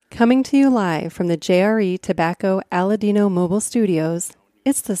Coming to you live from the JRE Tobacco Aladino Mobile Studios,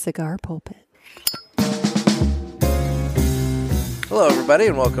 it's the Cigar Pulpit. Hello, everybody,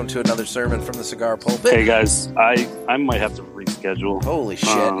 and welcome to another sermon from the Cigar Pulpit. Hey, guys, I might have to reschedule. Holy shit.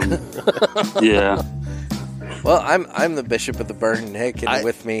 Yeah. Well, I'm the Bishop of the Burn, Nick, and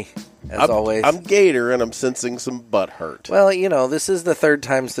with me, as always. I'm Gator, and I'm sensing some butt hurt. Well, you know, this is the third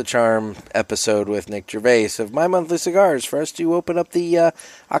time's the charm episode with Nick Gervais of My Monthly Cigars for us to open up the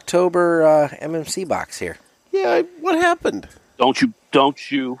October MMC box here. Yeah, what happened? Don't you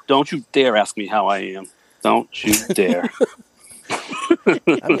dare ask me how I am. Don't you dare.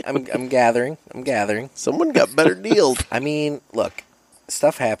 I'm gathering. Someone got better deals. I mean, look,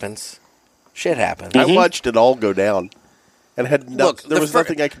 stuff happens. Shit happens. I watched it all go down. And had there was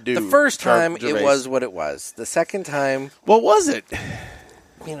nothing I could do. The first time, it was what it was. The second time... What was it?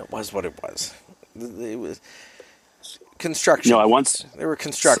 I mean, it was what it was. It was construction. No, there were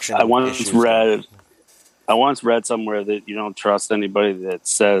construction I once issues. read somewhere that you don't trust anybody that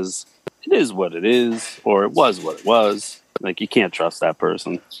says it is what it is or it was what it was. Like, you can't trust that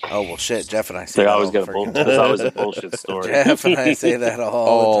person. Oh, well, shit. Jeff and I say There's that always a bullshit story. Jeff and I say that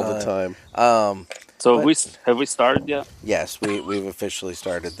all the time. So have we started yet? Yes, we've officially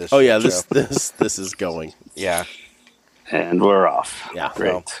started this. Oh yeah, show. this is going. Yeah, and we're off. Yeah,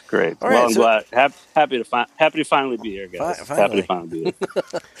 great. All Well, right, I'm glad. Happy to finally be here, guys. Happy to finally be here.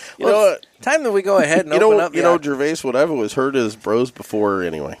 You know what? Time that we go ahead and open up. You know, Gervais. What I've always heard is bros before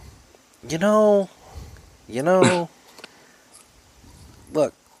anyway. You know.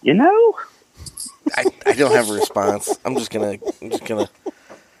 Look. You know. I don't have a response. I'm just gonna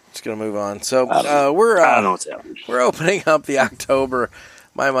move on. So I don't know what's happening. We're opening up the October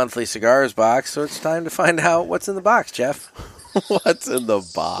My Monthly Cigars box, so it's time to find out what's in the box, Jeff. What's in the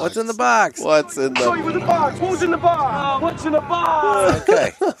box? What's in the box? What's in the Show you in the box. What's in the box? What's in the box?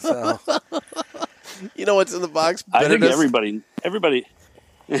 Okay, so you know what's in the box? I think Bitterness? everybody.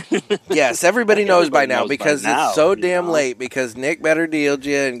 Yes, everybody knows by now knows because by now, it's so damn know. late because Nick better dealed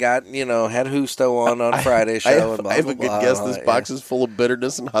you and got, had Husto on Friday's show. I have a good guess this box is full of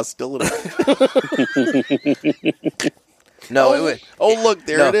bitterness and hostility. No, look,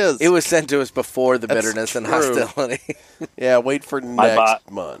 it is. It was sent to us before the That's bitterness and true. hostility. Yeah, wait for next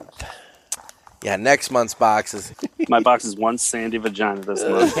month. Yeah, next month's box is... My box is one sandy vagina this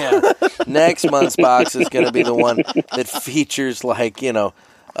month. Yeah. Next month's box is going to be the one that features, like,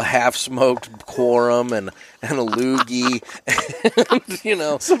 a half-smoked quorum and a loogie,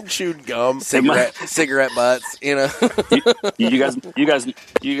 and, some chewed gum, cigarette butts, You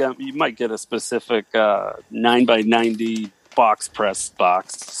might get a specific 9x90 box press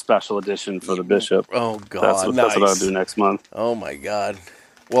box special edition for the Bishop. Oh God, that's what I'll do next month. Oh my God.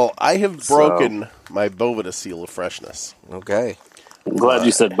 Well, I have broken my Bovida seal of freshness. Okay. I'm glad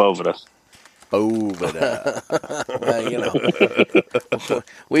you said Bovida. Bovida.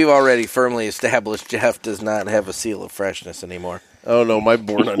 We've already firmly established Jeff does not have a seal of freshness anymore. Oh, no, my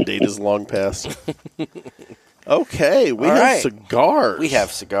born on date is long past. Okay, we have cigars. We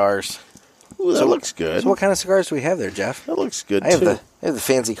have cigars. Ooh, that looks good. So what kind of cigars do we have there, Jeff? That looks good, I have too. the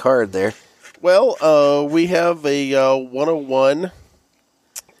fancy card there. Well, we have a 101.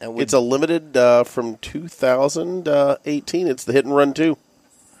 It's a limited from 2018. It's the Hit and Run 2.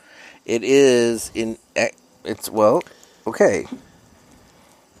 It is okay.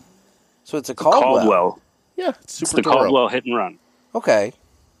 So it's a Caldwell. Yeah, it's the Caldwell Hit and Run. Okay.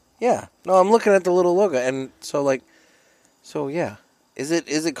 Yeah. No, I'm looking at the little logo, and so yeah. Is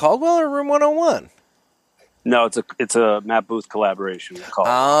it Caldwell or Room 101? No, it's a Matt Booth collaboration with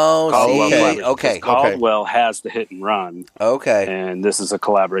Caldwell. Oh, Caldwell okay. Caldwell has the Hit and Run. Okay. And this is a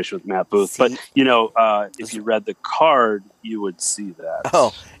collaboration with Matt Booth. See? But, if you read the card, you would see that.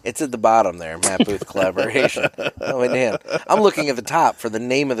 Oh, it's at the bottom there, Matt Booth collaboration. Oh, damn. I'm looking at the top for the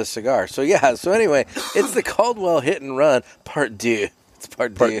name of the cigar. So, yeah. So, anyway, it's the Caldwell Hit and Run Part 2. It's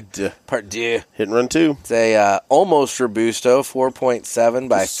Part 2. Hit and Run 2. It's a almost Robusto, 4.7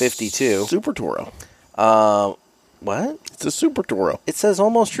 by 52. Super Toro. What? It's a Super Toro. It says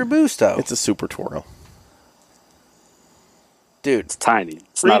almost Robusto. It's a Super Toro. Dude. It's tiny.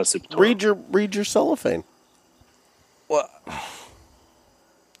 It's not a Super Toro. Read your cellophane. Well,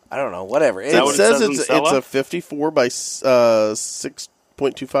 I don't know. Whatever. It says it's a 54 by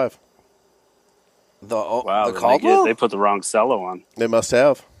 6.25. The Caldwell? They put the wrong cello on. They must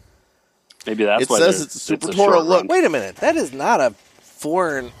have. Maybe that's why it says it's a Super Toro. Look, wait a minute. That is not a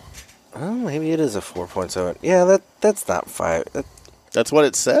 4. Oh, maybe it is a 4.7. Yeah, that's not 5. That's what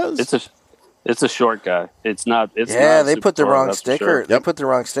it says. It's a short guy. It's not. It's yeah, not they put the wrong sticker. Sure. They put the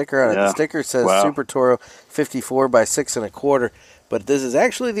wrong sticker on it. The sticker says Super Toro 54 by 6 1/4. But this is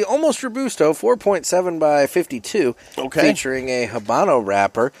actually the Almost Robusto 4.7 by 52, featuring a Habano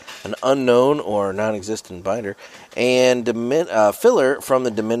wrapper, an unknown or non-existent binder, and filler from the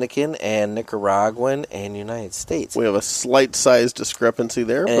Dominican and Nicaraguan and United States. We have a slight size discrepancy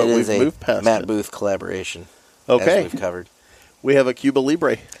there, but we've moved past Matt it. Booth collaboration. Okay. As we've covered. We have a Cuba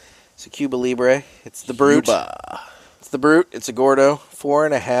Libre. It's a Cuba Libre. It's the Brute. Cuba. It's the Brute. It's a Gordo,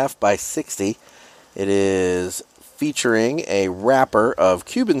 4.5 by 60. It is featuring a wrapper of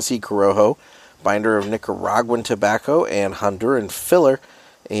Cuban C. Corojo, binder of Nicaraguan tobacco, and Honduran filler,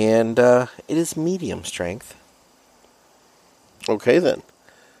 and it is medium strength. Okay, then.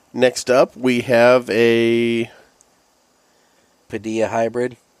 Next up, we have a Padilla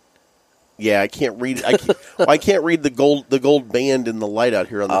hybrid. Yeah, I can't read. I can't read the gold band in the light out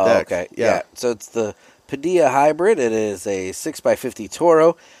here on the deck. Okay, yeah. So it's the Padilla hybrid. It is a 6x50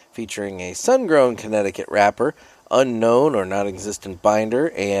 Toro featuring a sun-grown Connecticut wrapper, unknown or non-existent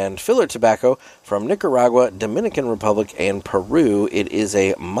binder, and filler tobacco from Nicaragua, Dominican Republic, and Peru. It is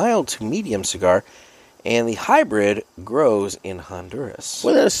a mild to medium cigar, and the hybrid grows in Honduras.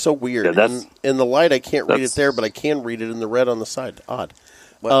 Well, that is so weird. Yeah, in the light, I can't read it there, but I can read it in the red on the side. Odd.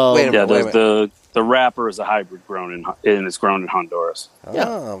 Wait a minute. The wrapper is a hybrid and it's grown in Honduras.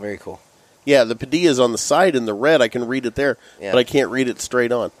 Oh, very cool. Yeah, the Padilla is on the side in the red. I can read it there, Yeah. but I can't read it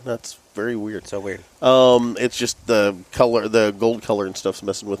straight on. That's very weird. So weird. It's just the color, the gold color and stuff's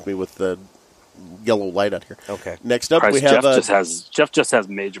messing with me with the yellow light out here. Okay. Next up, Christ, we have Jeff just has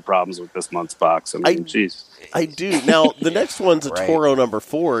major problems with this month's box. I mean, jeez. I do. Now, the next one's a Right. Toro number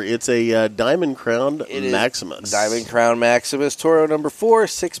 4. It's a Diamond Crowned It is Maximus. Diamond Crown Maximus Toro number 4,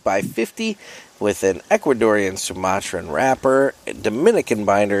 6x50, with an Ecuadorian Sumatran wrapper, a Dominican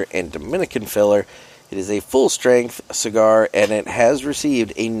binder, and Dominican filler. It is a full-strength cigar, and it has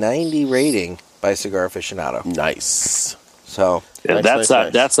received a 90 rating by Cigar Aficionado. Nice. So, Yeah, Nice.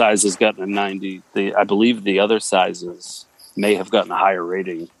 that size has gotten a 90. I believe the other sizes may have gotten a higher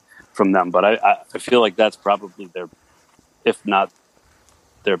rating from them, but I feel like that's probably their, if not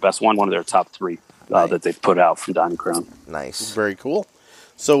their best one of their top 3 that they've put out from Diamond Crown. nice. Very cool.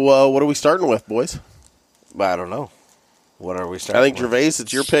 So, what are we starting with, boys? But I don't know. What are we starting I think with? Gervais,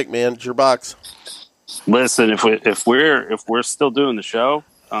 it's your pick, man. It's your box. Listen, if we're still doing the show,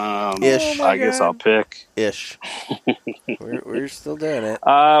 Ish. I guess I'll pick. Ish. We're still doing it.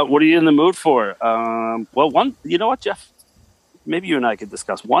 What are you in the mood for? Well, one, you know what, Jeff? Maybe you and I could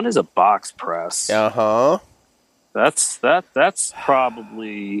discuss. One is a box press. Uh-huh. That's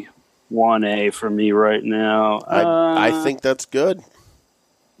probably 1A for me right now. I think that's good.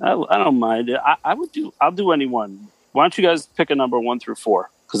 I don't mind it. I'll do any one. Why don't you guys pick a number 1 through 4?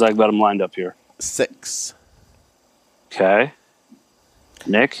 Because I've got them lined up here. 6. Okay.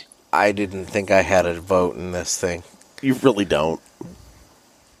 Nick? I didn't think I had a vote in this thing. You really don't.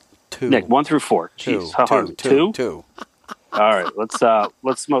 2. Nick, 1 through 4. Jeez, how hard? 2? 2. All right,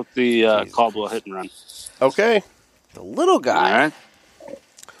 let's smoke the Caldwell hit and run. Okay. The little All guy. right.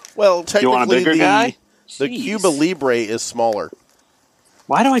 Well, You want a technically, bigger guy? the Jeez. Cuba Libre is smaller.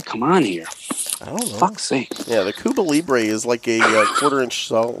 Why do I come on here? I don't know. Fuck's sake. Yeah, the Cuba Libre is like a quarter-inch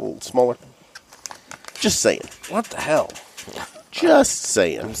smaller. Just saying. What the hell? Just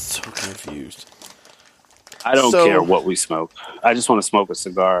saying. I'm so confused. I don't So- care what we smoke. I just want to smoke a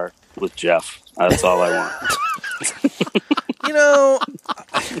cigar with Jeff. That's all I want. You know,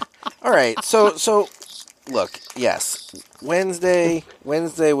 all right. So look, yes, Wednesday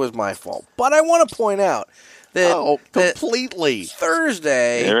was my fault, but I want to point out that, that completely.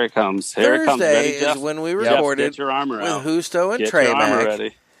 Thursday, Here it comes. Here it comes. Thursday Ready, is Jeff? when we Jeff, recorded get your armor with out. Husto and Get your armor Tremac.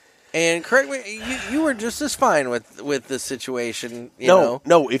 ready. And correct me, you were just as fine with the situation. You know?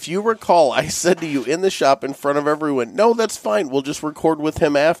 No. If you recall, I said to you in the shop in front of everyone, no, that's fine. We'll just record with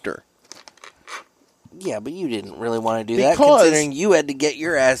him after. Yeah, but you didn't really want to do that, Because- considering you had to get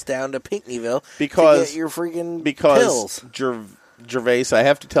your ass down to Pinckneyville to get your freaking pills. Gervais, I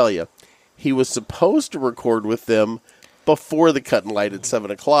have to tell you, he was supposed to record with them before the cut and light at 7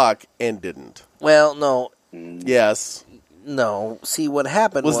 o'clock and didn't. Well, no. Yes. No. See, what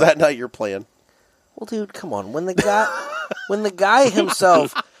happened Was that not your plan? Well, dude, come on. When the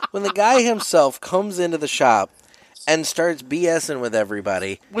guy himself comes into the shop and starts BSing with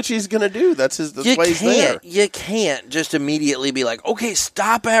everybody, Which he's going to do. That's why he's there. You can't just immediately be like, okay,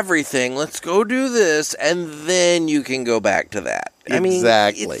 stop everything. Let's go do this, and then you can go back to that.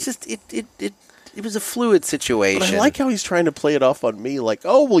 Exactly. I mean, it's just it was a fluid situation. But I like how he's trying to play it off on me, like,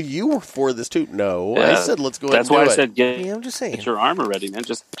 oh, well, you were for this too. No, I said let's go ahead and That's do why it. I said I'm just saying. get your armor ready, man.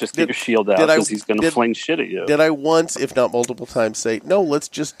 Just Did- get your shield out did I- because he's going to did- fling shit at you. Did I once, if not multiple times, say, no, let's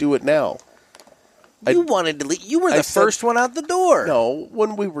just do it now? You wanted to leave. You were the first one out the door. No,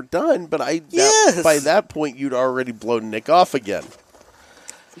 when we were done, but Yes. by that point, you'd already blown Nick off again.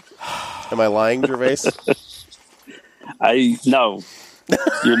 Am I lying, Gervais? No,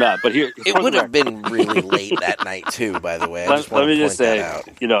 you're not. But here, It would have been really late that night, too, by the way. Let me just say,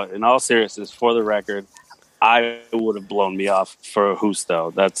 in all seriousness, for the record, I would have blown me off for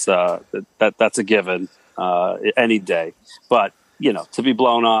Justo. That's a given any day. But, to be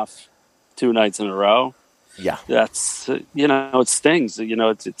blown off 2 nights in a row, yeah, that's, it stings.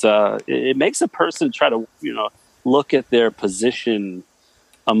 It makes a person try to, look at their position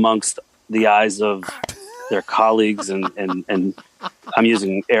amongst the eyes of their colleagues and I'm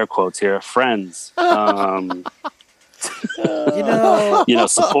using air quotes here, friends,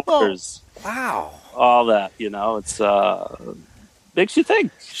 supporters. Wow. All that, it's makes you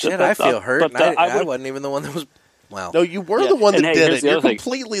think. Shit, I feel hurt. I wasn't even the one that was. Wow. No, you were the one that did it. You're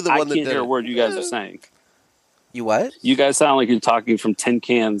completely the one that did it. I can't hear a word you guys are saying. You what? You guys sound like you're talking from tin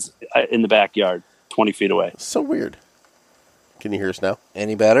cans in the backyard, 20 feet away. So weird. Can you hear us now?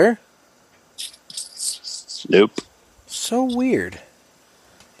 Any better? Nope. So weird.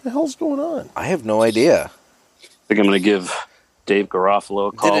 What the hell's going on? I have no idea. I think I'm going to give Dave Garofalo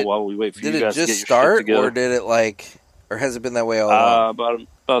a call while we wait for you guys to get your shit together. Did it just start, or did it or has it been that way all along?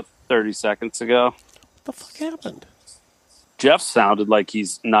 About 30 seconds ago. What the fuck happened? Jeff sounded like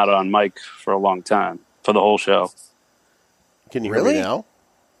he's not on mic for a long time, for the whole show. Can you hear me now?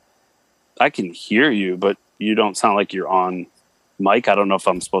 I can hear you, but you don't sound like you're on mic. I don't know if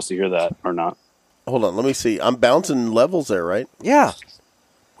I'm supposed to hear that or not. Hold on, let me see. I'm bouncing levels there, right? Yeah.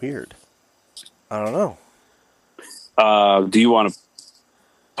 Weird. I don't know. Do you want to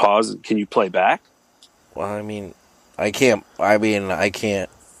pause? Can you play back? Well, I can't.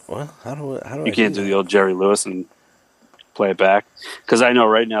 Well, how do you can't do the old Jerry Lewis and play it back? Because I know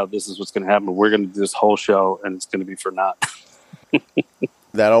right now this is what's going to happen. We're going to do this whole show, and it's going to be for naught.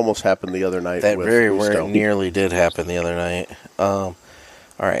 That almost happened the other night. That nearly did happen the other night. All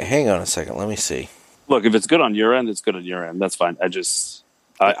right, hang on a second. Let me see. Look, if it's good on your end, it's good on your end. That's fine.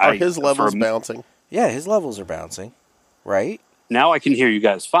 Are his levels bouncing? Yeah, his levels are bouncing. Right? Now I can hear you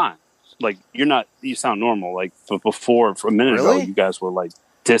guys fine. Like, you sound normal. Like, but before, for a minute ago, you guys were,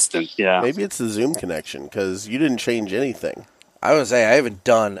 distant. Yeah. Maybe it's the Zoom connection, because you didn't change anything. I would say I haven't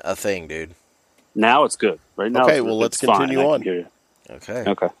done a thing, dude. Now it's good. Right now okay, well, let's continue on. I can hear you. Okay.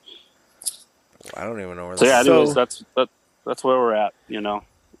 I don't even know where anyways, that's where we're at,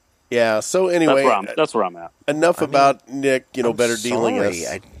 Yeah, so anyway... That's where I'm at. Enough about Nick, better dealing us.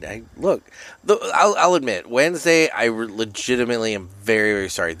 Look, I'll admit, Wednesday, I legitimately am very, very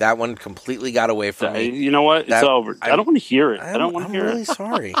sorry. That one completely got away from me. You know what? It's over. I don't want to hear it. I don't want to hear it. I'm really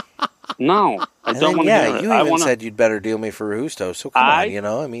sorry. No, I don't want to hear it. You even said you'd better deal me for Justo, so come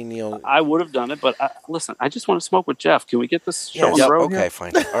on, I would have done it, but listen, I just want to smoke with Jeff. Can we get this show on the road? Okay,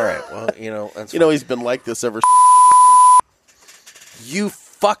 fine. All right, well, that's he's been like this ever You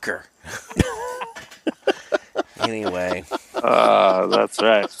fucker. Anyway. That's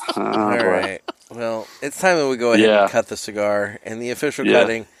right. All right. Well, it's time that we go ahead and cut the cigar, and the official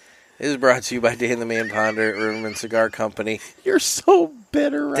cutting is brought to you by Dan the Man Ponder at Riverman Cigar Company. You're so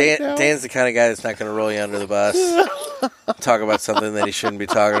bitter now. Dan's the kind of guy that's not going to roll you under the bus, talk about something that he shouldn't be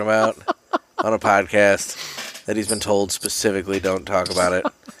talking about on a podcast that he's been told specifically don't talk about it.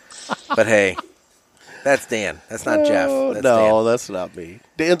 But hey, that's Dan. That's not Jeff. That's Dan. That's not me.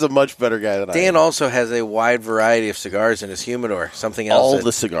 Dan's a much better guy than I am. Dan also has a wide variety of cigars in his humidor, something else all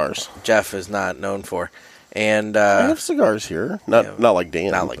the cigars Jeff is not known for. And I have cigars here. Not like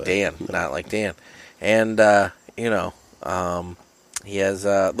Dan. Not like Dan. And, he has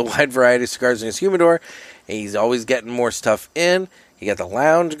the wide variety of cigars in his humidor. And he's always getting more stuff in. You got the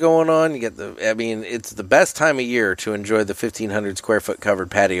lounge going on. It's the best time of year to enjoy the 1,500 square foot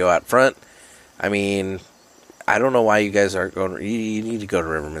covered patio out front. I don't know why you guys aren't going. You need to go to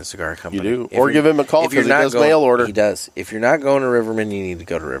Riverman Cigar Company. You do. Or give him a call because he does mail order. He does. If you're not going to Riverman, you need to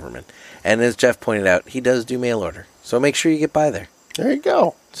go to Riverman. And as Jeff pointed out, he does do mail order. So make sure you get by there. There you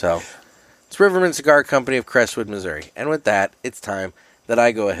go. So it's Riverman Cigar Company of Crestwood, Missouri. And with that, it's time that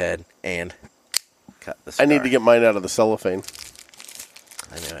I go ahead and cut the cigar. I need to get mine out of the cellophane.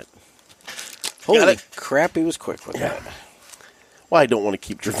 I knew it. Holy crap, he was quick with that. Well, I don't want to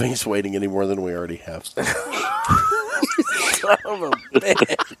keep Gervais waiting any more than we already have. Son of a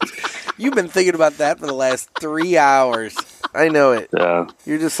bitch. You've been thinking about that for the last 3 hours. I know it. Yeah.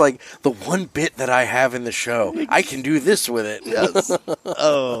 You're just like, the one bit that I have in the show, I can do this with it. Yes.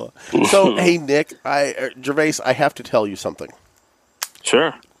 Oh. So, hey, Nick, Gervais, I have to tell you something.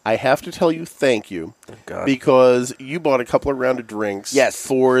 Sure. I have to tell you thank you because you bought a couple of round of drinks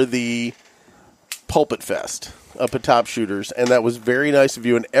for the Pulpit Fest up at Top Shooters, and that was very nice of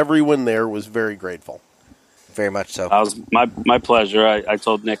you, and everyone there was very grateful. Very much so. That was my pleasure. I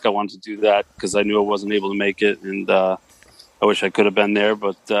told Nick I wanted to do that because I knew I wasn't able to make it, and I wish I could have been there,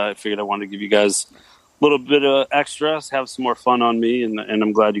 but I figured I wanted to give you guys a little bit of extra, have some more fun on me, and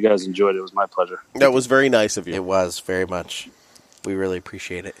I'm glad you guys enjoyed it. It was my pleasure. That was very nice of you. It was, very much. We really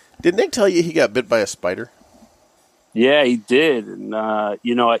appreciate it. Did Nick tell you he got bit by a spider? Yeah, he did. And,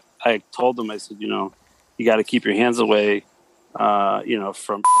 I told him, I said, you got to keep your hands away, from...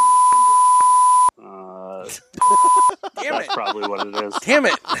 Damn that's it. probably what it is. Damn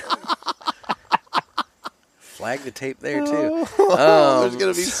it. Flag the tape there, too. There's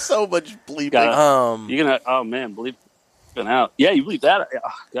going to be so much bleeping. You're going to... Oh, man, bleeping out. Yeah, you bleep that out.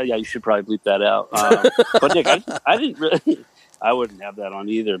 Oh, yeah, you should probably bleep that out. But, Nick, I didn't really... I wouldn't have that on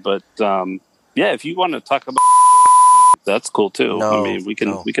either. But, if you want to talk about... That's cool, too. No, I mean, we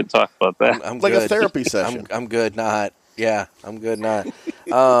can talk about that. I'm like good. a therapy session. I'm good not. Yeah, I'm good not.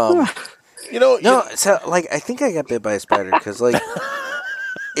 So, I think I got bit by a spider because,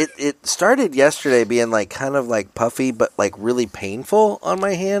 it started yesterday being, kind of, puffy but, really painful on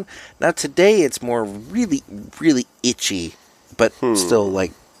my hand. Now, today it's more really, really itchy, but still,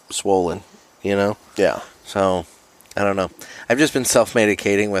 swollen, Yeah. So, I don't know. I've just been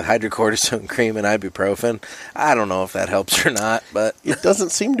self-medicating with hydrocortisone cream and ibuprofen. I don't know if that helps or not, but... It doesn't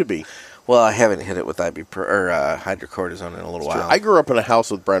seem to be. Well, I haven't hit it with hydrocortisone in a little while. I grew up in a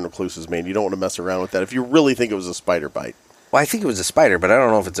house with brown recluses, man. You don't want to mess around with that if you really think it was a spider bite. Well, I think it was a spider, but I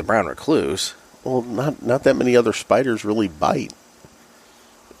don't know if it's a brown recluse. Well, not that many other spiders really bite.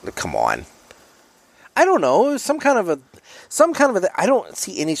 Come on. I don't know. It was some kind of a... I don't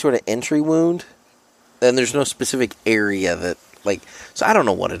see any sort of entry wound. And there's no specific area that, so I don't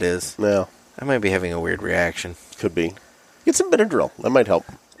know what it is. No. I might be having a weird reaction. Could be. Get some Benadryl. That might help.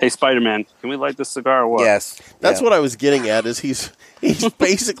 Hey, Spider-Man, can we light this cigar or what? Yes. That's what I was getting at, is he's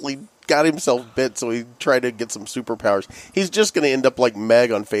basically got himself bit, so he tried to get some superpowers. He's just going to end up like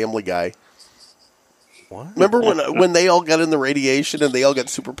Meg on Family Guy. What? Remember when they all got in the radiation and they all got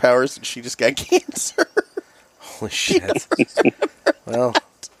superpowers and she just got cancer? Holy shit. Well...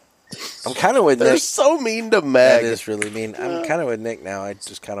 I'm kind of with Nick. They're so mean to Meg. That is really mean. I'm kind of with Nick now. I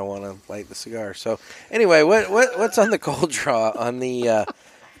just kind of want to light the cigar. So, anyway, what's on the cold draw? On the what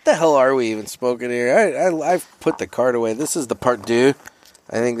the hell are we even smoking here? I've put the card away. This is the Part 2.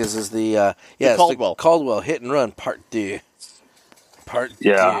 I think this is the Caldwell. the Caldwell Hit and Run Part 2. Part 2.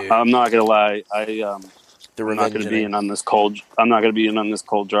 Yeah, I'm not gonna lie. I'm not gonna be in on this cold. I'm not gonna be in on this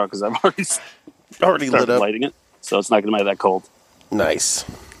cold draw because I've already lit up lighting it, so it's not gonna be that cold. Nice.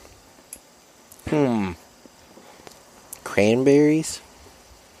 Cranberries.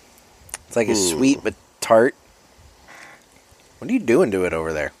 It's like a sweet but tart. What are you doing to it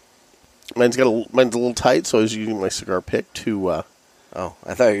over there? Mine's a little tight, so I was using my cigar pick to. I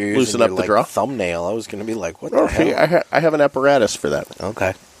thought you were using loosen up your, the draw. thumbnail. I was going to be like, what the hell? I have an apparatus for that.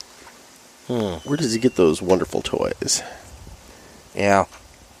 Okay. Where does he get those wonderful toys? Yeah.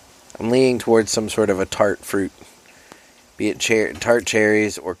 I'm leaning towards some sort of a tart fruit. Be it tart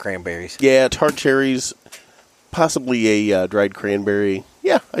cherries or cranberries. Yeah, tart cherries, possibly a dried cranberry.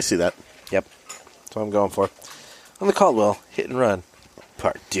 Yeah, I see that. Yep. That's what I'm going for. On the Caldwell, Hit and Run,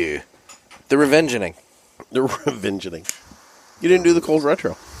 Part 2. The Revengening. The Revengening. You didn't do the cold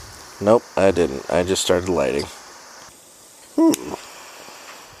retro. Nope, I didn't. I just started lighting.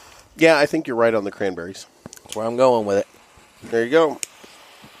 Yeah, I think you're right on the cranberries. That's where I'm going with it. There you go.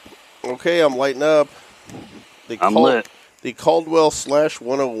 Okay, I'm lighting up. I'm lit. The Caldwell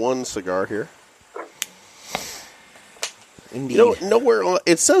 /101 cigar here. Indeed. Nowhere on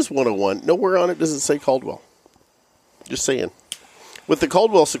it says 101. Nowhere on it does it say Caldwell. Just saying. With the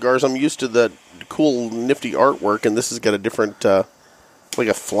Caldwell cigars, I'm used to the cool, nifty artwork, and this has got a different, like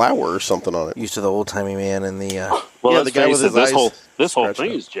a flower or something on it. Used to the old-timey man and the... Well, yeah, the guy with his eyes this whole scratched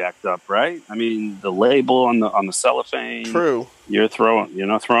thing up. is jacked up, right? I mean, the label on the cellophane. True. You're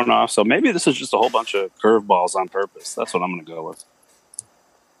thrown off. So maybe this is just a whole bunch of curveballs on purpose. That's what I'm going to go with.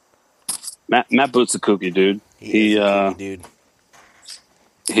 Matt Boot's a kooky dude. He's a kooky dude.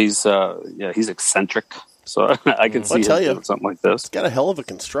 He's eccentric. So I can see him doing something like this. It's got a hell of a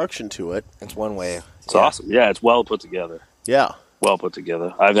construction to it. It's one way. It's awesome. Yeah, it's well put together. Yeah. Well put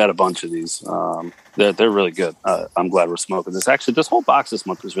together. I've had a bunch of these. They're really good. I'm glad we're smoking this. Actually, this whole box this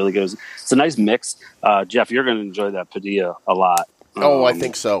month is really good. It's a nice mix. Jeff, you're going to enjoy that Padilla a lot. I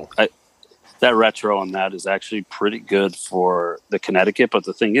think so. That retro on that is actually pretty good for the Connecticut, but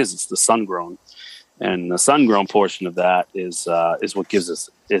the thing is, it's the sun-grown. And the sun-grown portion of that is what gives us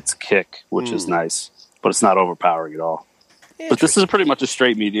its kick, which is nice. But it's not overpowering at all. But this is pretty much a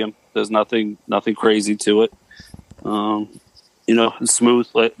straight medium. There's nothing crazy to it. It's smooth.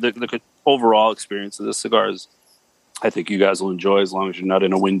 Like the overall experience of this cigar is, I think you guys will enjoy as long as you're not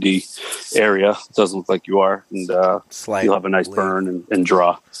in a windy area. It doesn't look like you are, and you'll have a nice burn and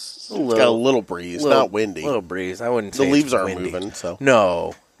draw. It's got a little breeze, not windy. Little breeze. I wouldn't say the leaves aren't windy. moving. So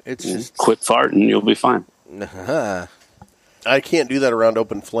no, it's just quit farting. You'll be fine. I can't do that around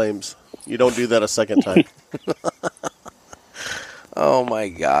open flames. You don't do that a second time. Oh my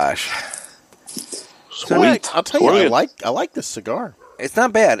gosh! Sweet. I'll tell you, I like this cigar. It's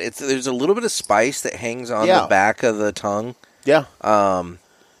not bad. There's a little bit of spice that hangs on the back of the tongue. Yeah. Have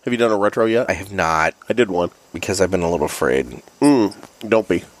you done a retro yet? I have not. I did one because I've been a little afraid. Don't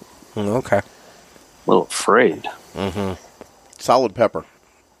be. Okay. A little afraid. Mm-hmm. Solid pepper.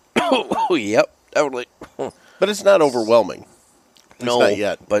 Oh, yep, totally. But it's not overwhelming. No, not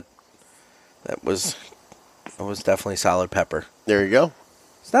yet. But that was definitely solid pepper. There you go.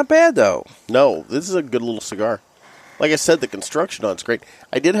 It's not bad though. No, this is a good little cigar. Like I said, the construction on it's great.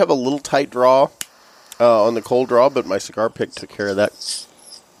 I did have a little tight draw on the cold draw, but my cigar pick took care of that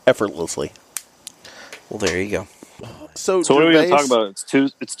effortlessly. Well, there you go. So what are we going to talk about? It's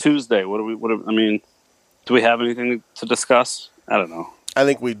Tuesday. Do we have anything to discuss? I don't know. I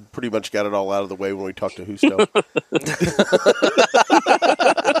think we pretty much got it all out of the way when we talked to Husto.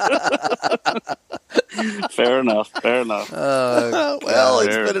 Fair enough. It's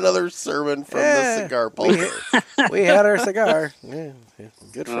been another sermon from the cigar pulpit. We had our cigar. Yeah,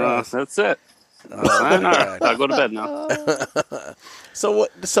 good for us. That's it. I'll go to bed now. So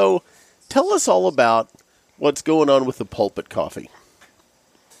tell us all about what's going on with the pulpit coffee.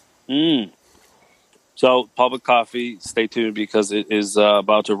 So Pulpit Coffee, stay tuned because it is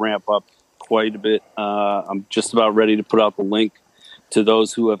about to ramp up quite a bit. I'm just about ready to put out the link to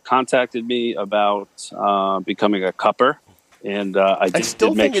those who have contacted me about becoming a cupper, and I still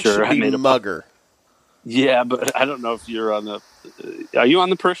did make think sure it should I made be a mugger. Yeah, but I don't know if you're on the. Are you on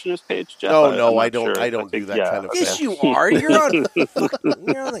the parishioners page, Jeff? No, I don't. Sure. I don't do that kind of thing. Yes, you are. You're on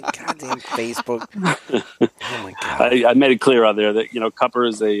the goddamn Facebook. Oh my god! I made it clear on there that cupper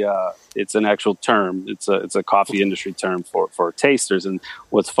is it's an actual term. It's a coffee industry term for tasters. And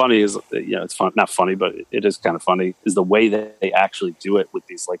what's funny is it's not funny, but it is kind of funny is the way that they actually do it with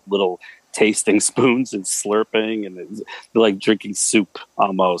these like little tasting spoons and slurping, and they're like drinking soup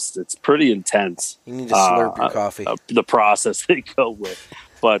almost. It's pretty intense. You need to slurp your coffee. The process they go with.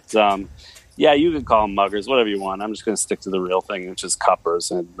 But yeah, you can call them muggers, whatever you want. I'm just going to stick to the real thing, which is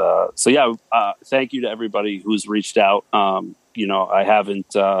cuppers. And thank you to everybody who's reached out. I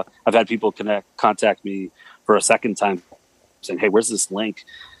haven't. I've had people contact me for a second time saying, "Hey, where's this link?"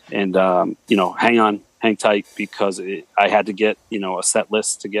 And hang tight because I had to get a set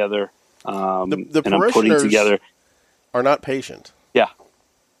list together. The and I'm putting together are not patient. Yeah,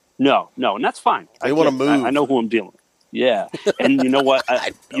 no, and that's fine. They want to move. I know who I'm dealing with. Yeah, and you know what?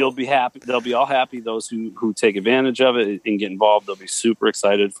 You'll be happy. They'll be all happy. Those who take advantage of it and get involved, they'll be super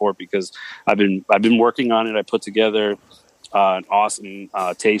excited for it because I've been working on it. I put together an awesome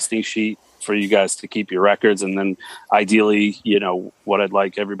tasting sheet for you guys to keep your records, and then ideally, what I'd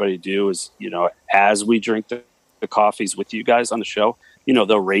like everybody to do is, as we drink the coffees with you guys on the show,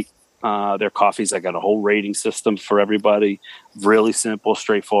 they'll rate their coffees. I got a whole rating system for everybody, really simple,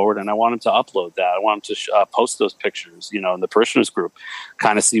 straightforward. And I want them to upload that. I want them to post those pictures, in the parishioners group,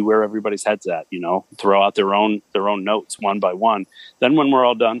 kind of see where everybody's head's at, throw out their own notes one by one. Then when we're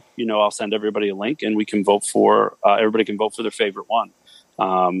all done, I'll send everybody a link and we can vote for, everybody can vote for their favorite one.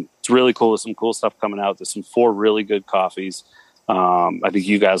 It's really cool. There's some cool stuff coming out. There's some 4 really good coffees. I think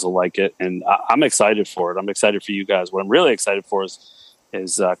you guys will like it, and I'm excited for it. I'm excited for you guys. What I'm really excited for is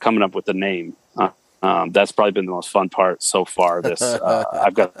coming up with the name. That's probably been the most fun part so far.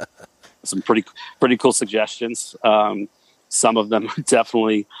 I've got some pretty cool suggestions. Some of them are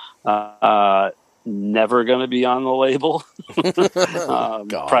definitely never going to be on the label,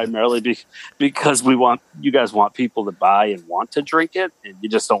 primarily because you guys want people to buy and want to drink it, and you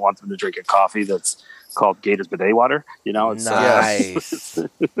just don't want them to drink a coffee that's called Gator's bidet water. It's nice.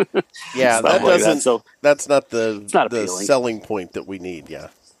 Yeah, that doesn't. So that's not the appealing. Selling point that we need. Yeah.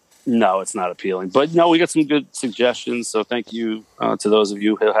 No, it's not appealing. But no, we got some good suggestions. So thank you to those of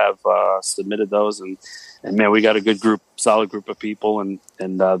you who have submitted those. And man, we got a good group, solid group of people, and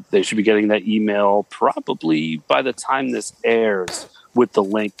they should be getting that email probably by the time this airs with the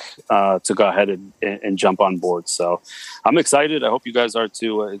link to go ahead and jump on board. So I'm excited. I hope you guys are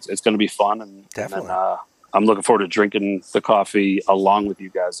too. It's going to be fun. And definitely. And, I'm looking forward to drinking the coffee along with you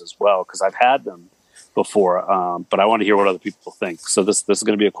guys as well, because I've had them before, but I want to hear what other people think. So this is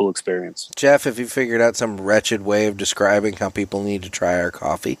going to be a cool experience. Jeff, have you figured out some wretched way of describing how people need to try our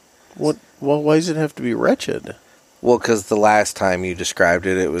coffee? What? Well, why does it have to be wretched? Well, because the last time you described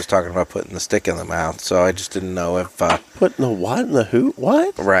it, it was talking about putting the stick in the mouth. So I just didn't know if... Putting the what in the who?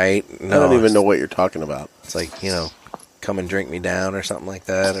 What? Right. No, I don't even know what you're talking about. It's like, come and drink me down or something like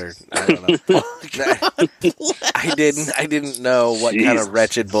that. Or I don't know. I didn't know what kind of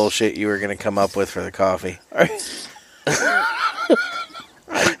wretched bullshit you were going to come up with for the coffee.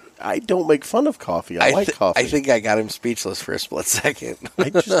 I don't make fun of coffee. I like coffee. I think I got him speechless for a split second.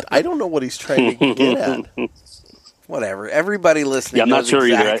 I don't know what he's trying to get at. Whatever. Everybody listening knows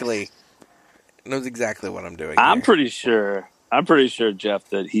exactly what I'm doing. I'm pretty sure, Jeff,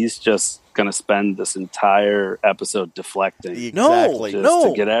 that he's just going to spend this entire episode deflecting. Exactly.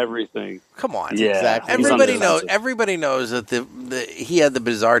 To get everything. Come on. Yeah. Exactly. Everybody knows that he had the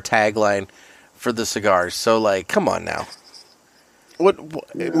bizarre tagline for the cigars. So, come on now. What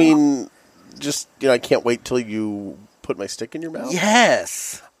I mean, just, I can't wait till you put my stick in your mouth?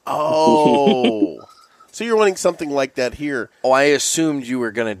 Yes. Oh. So you're wanting something like that here? Oh, I assumed you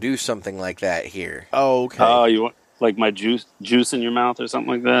were going to do something like that here. Oh, okay. Oh, you want like my juice in your mouth or something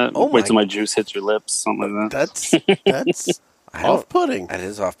like that? Oh, wait till my juice hits your lips, something like that. That's off-putting. That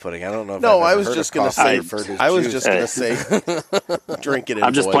is off-putting. I don't know if I was just going to say, drink it in,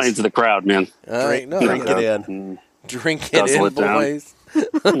 I'm just boys. playing to the crowd, man. Drink it in. Drink it in, boys.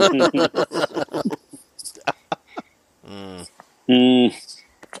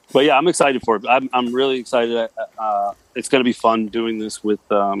 But yeah, I'm excited for it. I'm really excited. It's going to be fun doing this with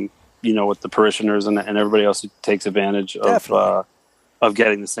with the parishioners and everybody else who takes advantage of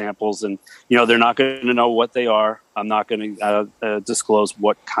getting the samples. And they're not going to know what they are. I'm not going to disclose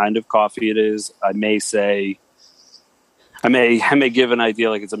what kind of coffee it is. I may give an idea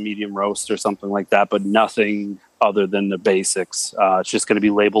like it's a medium roast or something like that, but nothing other than the basics. It's just going to be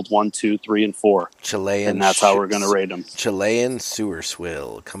labeled 1, 2, 3, and 4. Chilean, and that's how we're going to rate them. Chilean sewer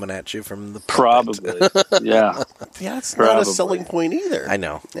swill coming at you from the probably, yeah. Yeah, it's not a selling point either. I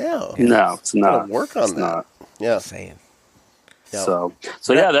know. Yeah, no, it's not. Work on that. Yeah, saying. Yeah. So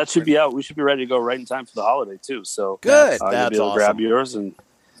yeah, that should be out. We should be ready to go right in time for the holiday too. So good. That's awesome. Grab yours, and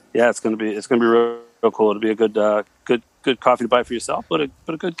yeah, it's gonna be real cool. It'll be a good coffee to buy for yourself, but a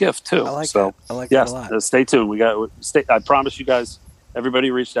good gift too. I like that. I like that a lot. Stay tuned. I promise you guys. Everybody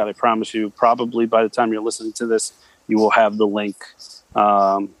reached out. I promise you. Probably by the time you're listening to this, you will have the link.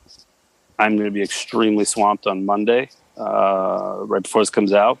 I'm going to be extremely swamped on Monday, right before this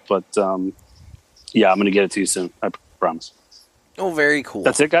comes out. But yeah, I'm going to get it to you soon. I promise. Oh, very cool.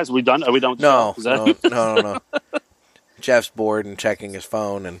 That's it, guys. Are we done? Are we done? With no. Jeff's bored and checking his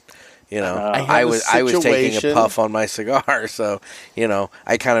phone, and I was taking a puff on my cigar, so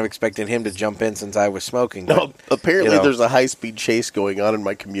I kind of expected him to jump in since I was smoking. But, no, apparently there's a high-speed chase going on in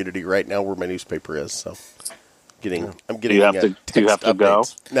my community right now where my newspaper is. So, I'm getting. Do you have to go?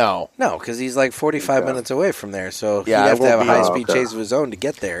 No, because he's like 45 minutes away from there, so he'd have to have a high-speed chase of his own to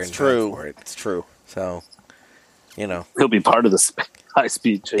get there. It's true. It's true. So, he'll be part of the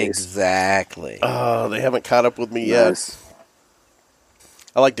high-speed chase. Exactly. Oh, they haven't caught up with me yet.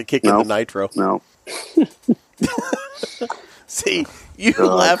 I like to kick in the nitro. No. See, you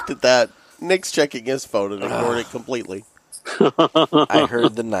laughed at that. Nick's checking his phone and ignored it completely. I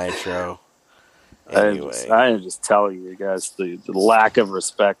heard the nitro. Anyway. I am just telling you guys, the lack of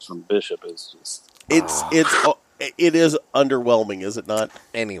respect from Bishop is just... It is underwhelming, is it not?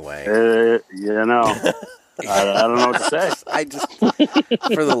 Anyway. I don't know what to say. I just...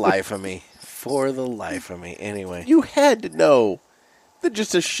 For the life of me. Anyway. You had to know that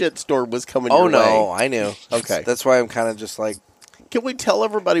just a shitstorm was coming your way. Oh, no, I knew. Okay. That's why I'm kind of just like... Can we tell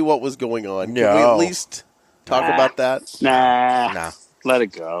everybody what was going on? No. Can we at least talk about that? Nah. No. Let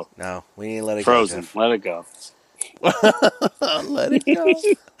it go. No, we need to let it Frozen. go. Let it go. Let it go.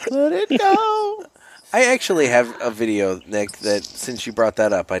 Let it go. I actually have a video, Nick, that since you brought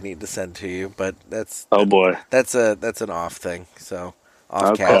that up, I need to send to you. But that's boy, that's an off thing. So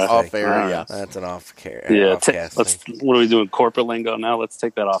off air, yeah. That's an off care. Yeah, what are we doing? Corporate lingo now. Let's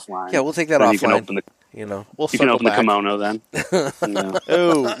take that offline. Yeah, we'll take that offline. You can open the kimono then.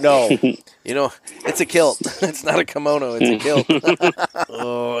 Oh no! It's a kilt. It's not a kimono. It's a kilt.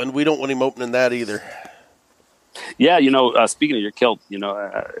 Oh, and we don't want him opening that either. Yeah, speaking of your kilt,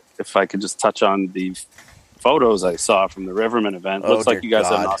 if I could just touch on the photos I saw from the Riverman event, looks like you guys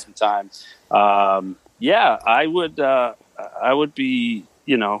had an awesome time. Yeah, I would be,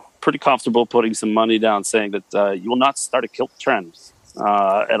 pretty comfortable putting some money down, saying that you will not start a kilt trend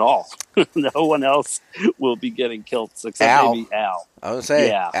at all. No one else will be getting kilts except maybe Al. I would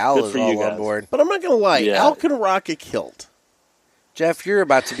say Al is all on board. But I'm not going to lie, Al can rock a kilt. Jeff, you're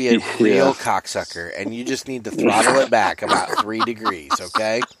about to be a real cocksucker, and you just need to throttle it back about 3 degrees,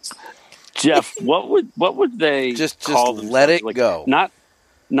 okay? Jeff, what would they just call let it like, go? Not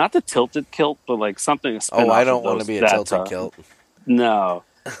the tilted kilt, but like something. I don't want to be a tilted kilt. No,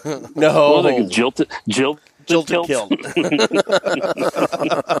 No. Or like a jilted kilt. kilt. That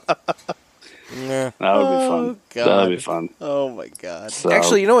would be fun. God. That would be fun. Oh, my God. So,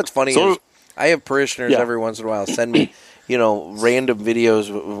 Actually, you know what's funny So- is I have parishioners every once in a while send me, random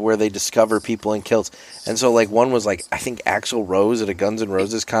videos where they discover people in kilts. And so, like, one was, like, I think Axl Rose at a Guns N'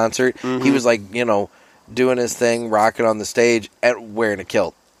 Roses concert. Mm-hmm. He was, like, doing his thing, rocking on the stage, wearing a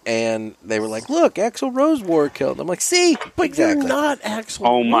kilt. And they were like, look, Axl Rose wore a kilt. I'm like, see? But exactly. you're not Axl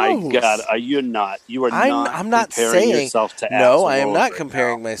Oh, my Rose. God. Are you not? You are not I'm not comparing saying, yourself to Axl no, I am Rose not right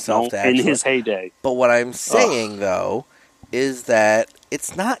comparing now. myself to In Axl. his heyday. But what I'm saying, though, is that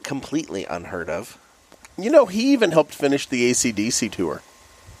it's not completely unheard of. He even helped finish the AC/DC tour.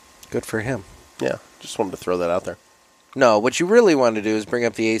 Good for him. Yeah, just wanted to throw that out there. No, what you really want to do is bring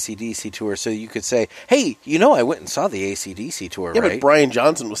up the AC/DC tour so you could say, hey, I went and saw the AC/DC tour, Yeah, right? but Brian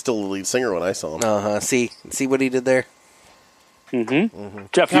Johnson was still the lead singer when I saw him. Uh-huh. See what he did there? Mm-hmm.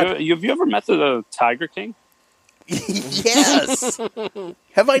 Jeff, have you ever met the Tiger King? Yes.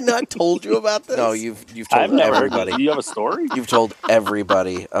 Have I not told you about this? No, you've told I've never everybody. heard. Do you have a story? You've told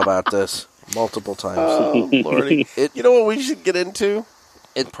everybody about this multiple times. Oh, Lordy. You know what we should get into?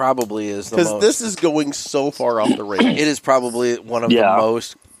 It probably is the Because most. this is going so far off the rails. It is probably one of the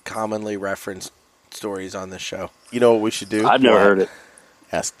most commonly referenced stories on this show. You know what we should do? I've never heard it.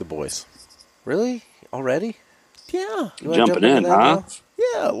 Ask the boys. Really? Already? Yeah. You wanna Jumping jump into in, that huh? now?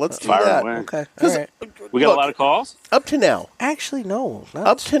 Yeah, let's do Fire that. away. Okay. All right. We got a lot of calls? Up to now. Actually, no. Not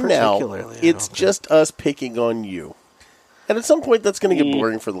Up to now, particularly, I it's don't just us picking on you. And at some point, that's going to get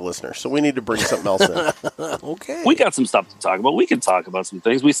boring for the listener, so we need to bring something else in. think. Okay. We got some stuff to talk about. We can talk about some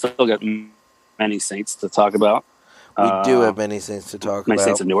things. We still got many Saints to talk about. We do have many things to talk Many about.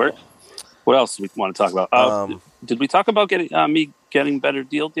 Saints of Newark. What else do we want to talk about? Did we talk about me getting better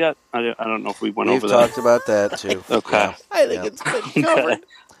dealed yet? I don't know if we went We've over talked that. about that, too. Okay. Yeah. I think it's been covered.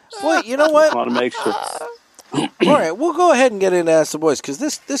 Well, you know what? Want to make sure. All right, we'll go ahead and get into Ask the Boys, because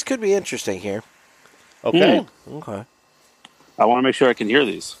this could be interesting here. Okay. Okay. I want to make sure I can hear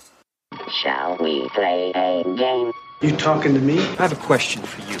these. Shall we play a game? You talking to me? I have a question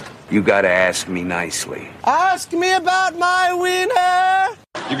for you. You gotta ask me nicely. Ask me about my wiener.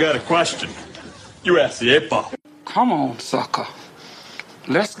 You got a question? You ask the 8-ball. Come on, sucker.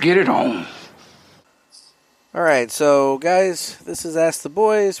 Let's get it on. All right, so, guys, this is Ask the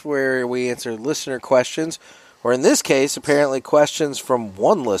Boys, where we answer listener questions, or in this case, apparently questions from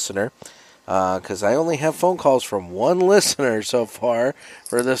one listener, because I only have phone calls from one listener so far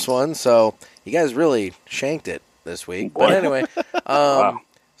for this one, so you guys really shanked it this week. But anyway, Wow.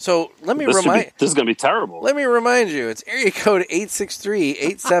 so let me This remind... is going to be terrible. Let me remind you, it's area code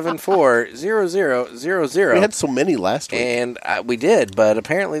 863-874-0000. We had so many last week. And we did, but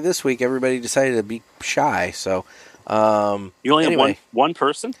apparently this week everybody decided to be shy. So, You only anyway. have one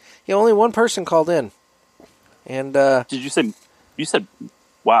person? Yeah, only one person called in. And Did you say? You said,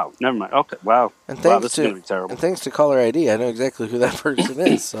 wow, never mind. Okay, wow. and Wow, thanks this is to going to be terrible. and thanks to caller ID, I know exactly who that person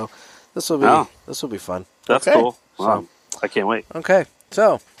is. So this will be Oh. fun. That's Okay. cool. Wow. I can't wait. Okay,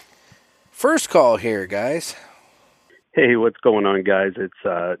 so first call here, guys. Hey, what's going on, guys?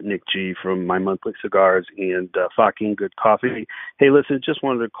 It's Nick G from My Monthly Cigars and Fucking Good Coffee. Hey, listen, just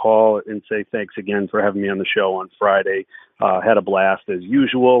wanted to call and say thanks again for having me on the show on Friday. Had a blast as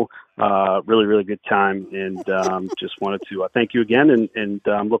usual. Really, really good time. And just wanted to thank you again. And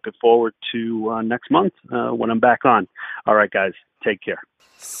I'm looking forward to next month when I'm back on. All right, guys, take care.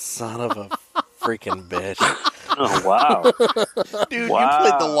 Son of a freaking bitch. Oh, wow. Dude, Wow. you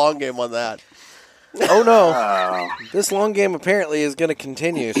played the long game on that. Oh no. Wow. This long game apparently is going to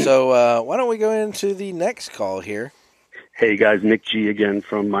continue. So why don't we go into the next call here? Hey guys, Nick G again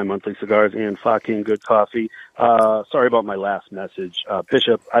from My Monthly Cigars and Fucking Good Coffee. Sorry about my last message.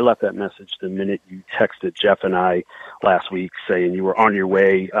 Bishop, I left that message the minute you texted Jeff and I last week saying you were on your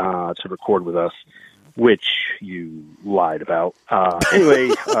way to record with us, which you lied about. Anyway,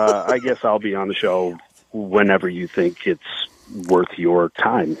 I guess I'll be on the show whenever you think it's worth your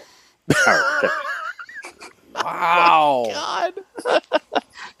time. All right, thanks. Wow. God.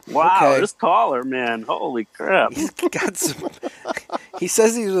 Wow, Okay. this caller, man. Holy crap. He's got some. He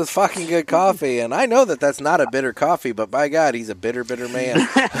says he's with Fucking Good Coffee, and I know that that's not a bitter coffee, but by God, he's a bitter, bitter man.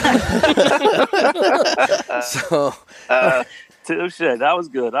 So Touche. That was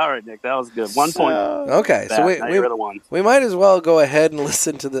good. All right, Nick. That was good. 1 point. okay, so Now you're the one. we might as well go ahead and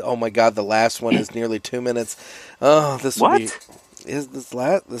listen to the. Oh my God, the last one is nearly 2 minutes. Oh, this will be.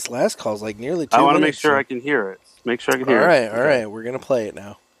 What? This last call is like nearly 2 minutes. I want to make sure I can hear it. Make sure I can hear All it. right, all right, we're gonna play it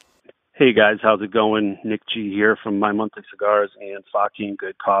now. Hey guys, how's it going? Nick G here from My Monthly Cigars and Fucking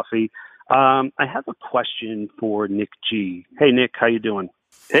Good Coffee. I have a question for Nick G. Hey Nick, how you doing?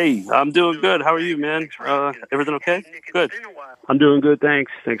 Hey, I'm doing good. How are you, man? Everything okay? Good. I'm doing good,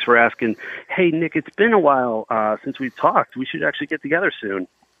 thanks. Thanks for asking. Hey Nick, it's been a while since we've talked. We should actually get together soon.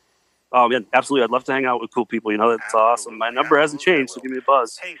 Oh man, absolutely. I'd love to hang out with cool people. You know, that's awesome. My number hasn't changed, so give me a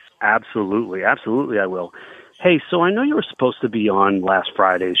buzz. Absolutely I will. Hey, so I know you were supposed to be on last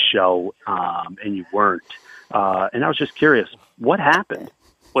Friday's show, and you weren't. And I was just curious, what happened?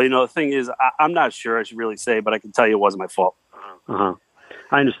 Well, you know, the thing is, I'm not sure I should really say, but I can tell you it wasn't my fault. Uh-huh.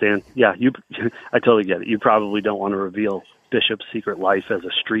 I understand. Yeah, I totally get it. You probably don't want to reveal Bishop's secret life as a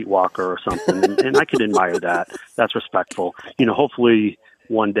streetwalker or something, and I can admire that. That's respectful. You know, hopefully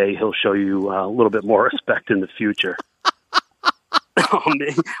one day he'll show you a little bit more respect in the future. Oh,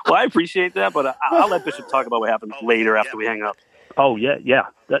 man. Well, I appreciate that, but I'll let Bishop talk about what happened later after we hang up. Oh yeah,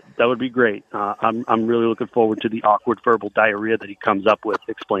 that would be great. I'm really looking forward to the awkward verbal diarrhea that he comes up with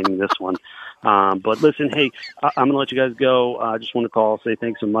explaining this one. But listen, hey, I'm gonna let you guys go. I just want to call, say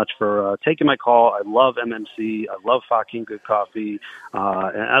thanks so much for taking my call. I love MMC. I love fucking good coffee,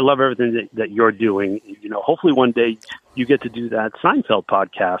 and I love everything that you're doing. You know, hopefully one day you get to do that Seinfeld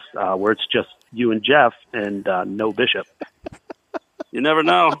podcast where it's just you and Jeff and no Bishop. You never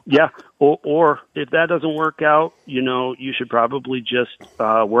know. Yeah, or if that doesn't work out, you know, you should probably just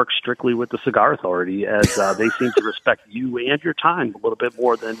work strictly with the Cigar Authority, as they seem to respect you and your time a little bit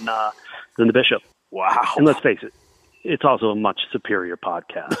more than the Bishop. Wow. And let's face it, it's also a much superior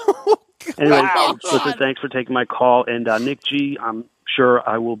podcast. Anyway, listen, thanks for taking my call. And Nick G, I'm sure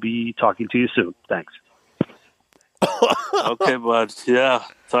I will be talking to you soon. Thanks. Okay, bud. Yeah,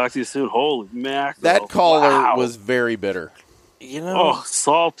 talk to you soon. Holy mackerel. That caller was very bitter. You know, oh,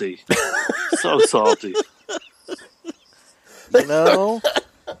 salty. So salty. You know,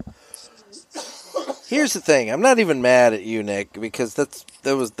 here's the thing. I'm not even mad at you, Nick, because that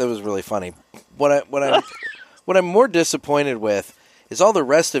was really funny. What I'm more disappointed with is all the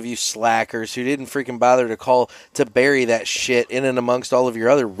rest of you slackers who didn't freaking bother to call to bury that shit in and amongst all of your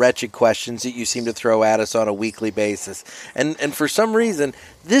other wretched questions that you seem to throw at us on a weekly basis. And for some reason,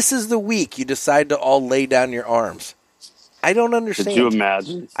 this is the week you decide to all lay down your arms. I don't understand. Could you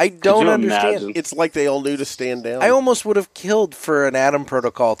imagine? I don't understand. Imagine? It's like they all knew to stand down. I almost would have killed for an Adam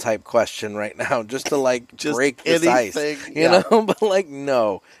Protocol type question right now, just to just break this ice, you know. But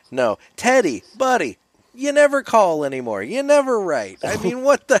no. Teddy, buddy, you never call anymore. You never write. I mean,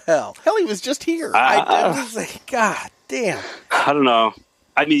 what the hell? Hell, he was just here. I just like, God damn. I don't know.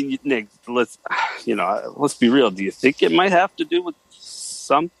 I mean, Nick, let's be real. Do you think it might have to do with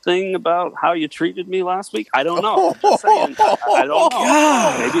something about how you treated me last week? I don't know. I'm just saying. I don't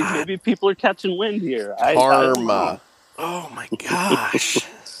know. Maybe people are catching wind here. Karma. Oh my gosh.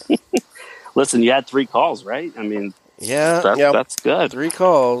 Listen, you had 3 calls, right? I mean, that's good. 3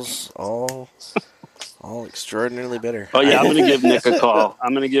 calls, all extraordinarily bitter. Oh yeah, I'm going to give Nick a call.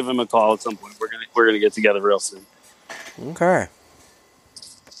 I'm going to give him a call at some point. We're going to get together real soon. Okay.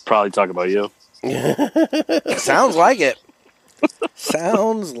 Probably talk about you. Sounds like it.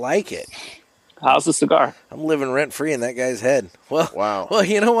 Sounds like it. How's the cigar? I'm living rent-free in that guy's head. Well, wow. Well,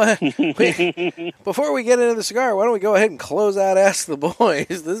 you know what? Before we get into the cigar, why don't we go ahead and close out Ask the Boys?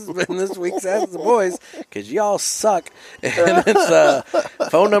 This has been this week's Ask the Boys, because y'all suck. And it's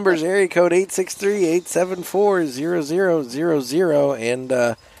phone number's area code 863-874-0000.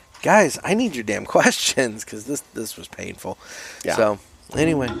 And, guys, I need your damn questions, because this was painful. Yeah. So,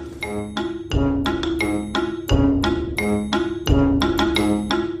 anyway.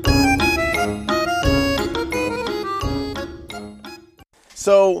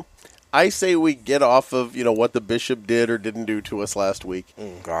 So, I say we get off of, what the Bishop did or didn't do to us last week.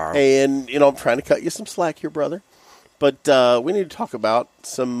 And, I'm trying to cut you some slack here, brother. But we need to talk about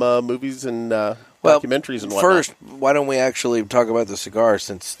some movies and documentaries and whatnot. First, why don't we actually talk about the cigar,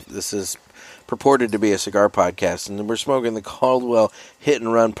 since this is purported to be a cigar podcast. And we're smoking the Caldwell Hit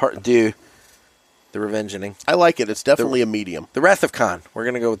and Run Part 2, the Revengeing. I like it. It's definitely a medium. The Wrath of Khan. We're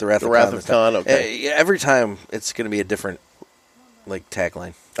going to go with the Wrath of Khan. The Wrath of Khan, okay. Every time, it's going to be a different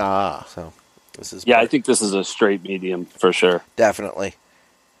tagline. So this is I think this is a straight medium for sure. Definitely.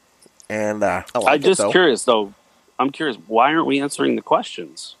 And I'm just curious though. I'm curious, why aren't we answering the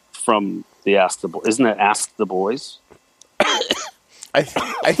questions from the Ask the Boys? Isn't it Ask the Boys? I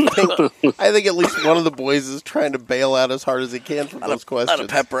think at least one of the boys is trying to bail out as hard as he can from those questions. A lot of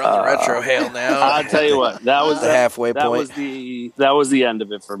pepper on the retro hail now. I'll tell you what, that was the halfway point. That was the end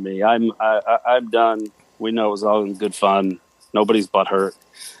of it for me. I'm done. We know it was all in good fun. Nobody's butt hurt.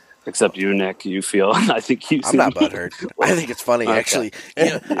 Except you, Nick. You feel. I think you. I'm not butthurt. I think it's funny, actually.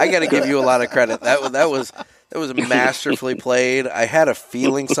 I got to give you a lot of credit. That was masterfully played. I had a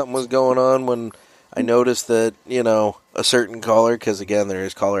feeling something was going on when I noticed that, a certain caller, because again, there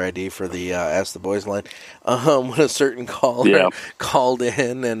is caller ID for the Ask the Boys line, when a certain caller called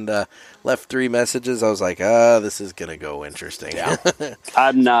in and left 3 messages, I was like, this is going to go interesting. Yeah.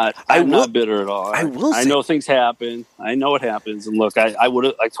 I'm not bitter at all. I know things happen. I know it happens. And look,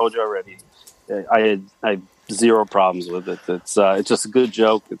 I told you already, I had 0 problems with it. It's just a good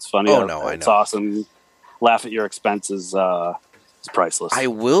joke. It's funny. Oh, no, I know. It's awesome. Laugh at your expenses. It's priceless. I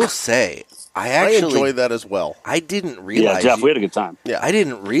will say, I enjoy that as well. I didn't realize. Yeah, Jeff, we had a good time. Yeah, I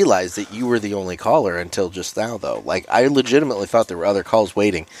didn't realize that you were the only caller until just now, though. Like, I legitimately thought there were other calls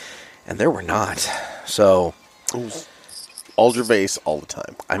waiting, and there were not. So, all Gervais all the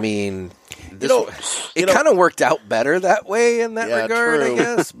time. I mean, it kind of worked out better that way in that regard, true. I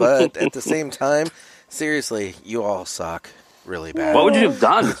guess. But at the same time, seriously, you all suck really bad. What would you have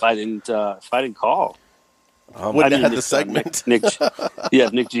done if I didn't call? Wouldn't have had the segment. Nick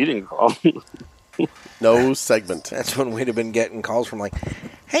G didn't call. No segment. That's when we'd have been getting calls from like,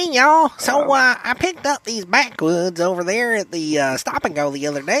 hey, y'all, so I picked up these backwoods over there at the Stop and Go the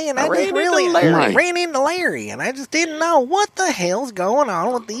other day, and I just really ran into Larry, and I just didn't know what the hell's going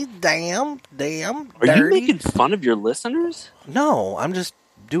on with these damn Are dirty... you making fun of your listeners? No, I'm just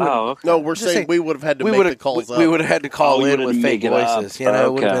doing... Oh, okay. No, we're saying we would have had to make the calls up. We would have had to call in with fake voices. It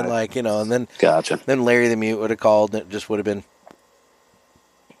would have been like, and then... Gotcha. Then Larry the Mute would have called, and it just would have been...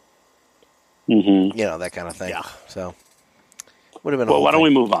 Mm-hmm. That kind of thing. Yeah. So, would have been. Well, why don't we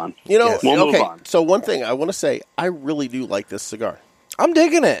move on? We'll move on. So one thing I want to say, I really do like this cigar. I'm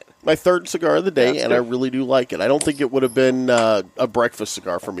digging it. My 3rd cigar of the day, That's and good. I really do like it. I don't think it would have been a breakfast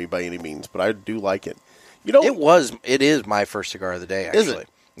cigar for me by any means, but I do like it. It is my first cigar of the day. Actually, is it?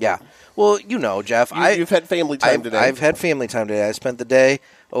 Yeah. Well, Jeff, you've had family time today. I've had family time today. I spent the day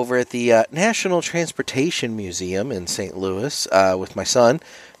over at the National Transportation Museum in St. Louis with my son,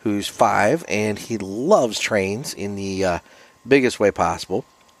 who's 5, and he loves trains in the biggest way possible.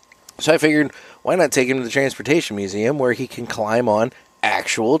 So I figured, why not take him to the Transportation Museum where he can climb on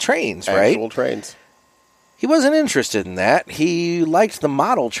actual trains, right? Actual trains. He wasn't interested in that. He liked the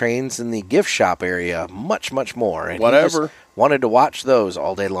model trains in the gift shop area much, much more. And whatever. He just wanted to watch those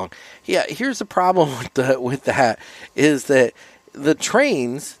all day long. Yeah, here's the problem with that is that the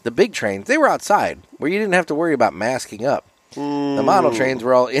trains, the big trains, they were outside where you didn't have to worry about masking up. The model trains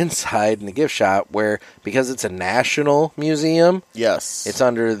were all inside in the gift shop where, because it's a national museum, yes, it's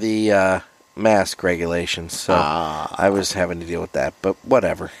under the mask regulations. So I was having to deal with that, but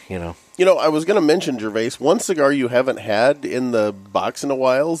whatever, I was going to mention, Gervais, one cigar you haven't had in the box in a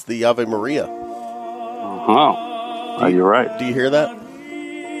while is the Ave Maria. Oh, you're right. Do you hear that?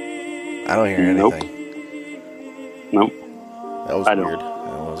 I don't hear anything. Nope. That was weird.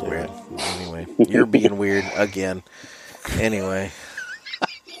 That was weird. Anyway, you're being weird again. Anyway.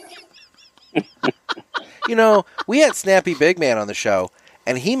 We had Snappy Big Man on the show,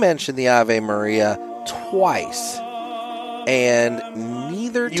 and he mentioned the Ave Maria twice. And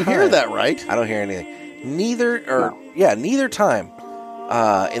neither time... You hear that, right? I don't hear anything. Neither time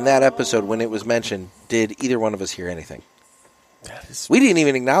in that episode when it was mentioned did either one of us hear anything. We didn't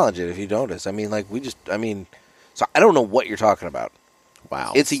even acknowledge it, if you notice. I mean, so I don't know what you're talking about.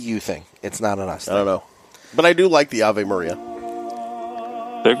 Wow. It's a you thing. It's not an us thing. I don't know. But I do like the Ave Maria.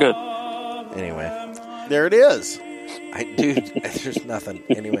 They're good. Anyway. There it is. There's nothing.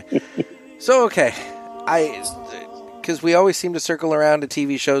 Anyway. So, okay. Because we always seem to circle around to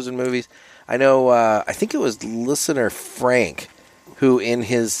TV shows and movies. I know, I think it was listener Frank who in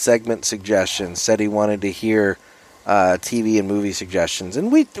his segment suggestions said he wanted to hear TV and movie suggestions. And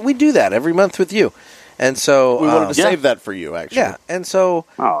we do that every month with you. And so... we wanted to save that for you, actually. Yeah, and so,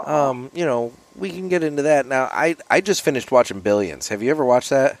 we can get into that. Now, I just finished watching Billions. Have you ever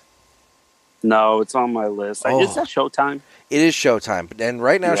watched that? No, it's on my list. Is that Showtime? It is Showtime. And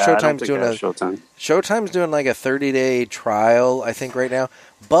right now, Showtime's doing Showtime's doing like a 30-day trial, I think, right now.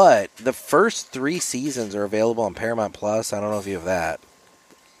 But the first 3 seasons are available on Paramount Plus. I don't know if you have that.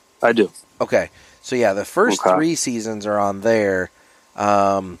 I do. Okay. So, yeah, the first 3 seasons are on there.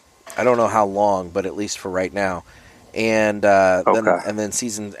 I don't know how long, but at least for right now. And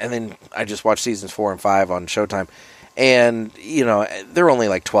then I just watched seasons 4 and 5 on Showtime. And, they're only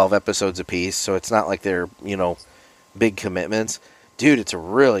like 12 episodes apiece, so it's not like they're, big commitments. Dude, it's a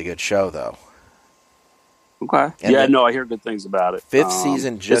really good show, though. Okay. And I hear good things about it. 5th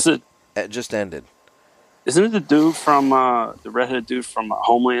season just ended. Isn't it the dude from, the redheaded dude from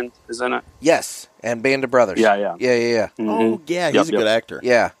Homeland, isn't it? Yes, and Band of Brothers. Yeah. Yeah. Mm-hmm. Oh, yeah, he's a good actor.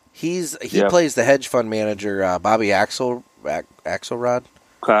 Yeah, He plays the hedge fund manager, Bobby Axelrod.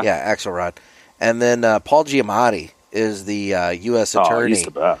 Okay. Yeah, Axelrod. And then Paul Giamatti is the U.S. attorney he's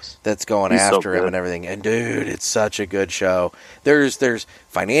the best. that's going He's after so him and everything. And dude, it's such a good show. There's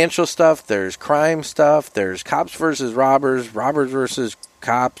financial stuff, there's crime stuff, there's cops versus robbers versus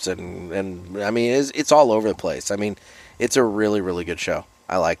cops, and I mean it's all over the place. I mean, it's a really, really good show.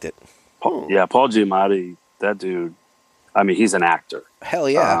 I liked it. Paul Giamatti, that dude. I mean, he's an actor. Hell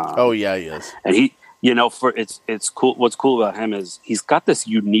yeah! Oh yeah, he is. And he, it's cool. What's cool about him is he's got this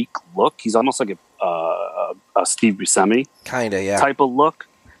unique look. He's almost like a Steve Buscemi type of look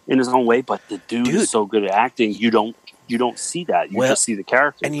in his own way. But the dude is so good at acting. You don't see that. You just see the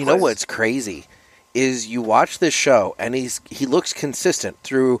character. And you know what's crazy is you watch this show and he looks consistent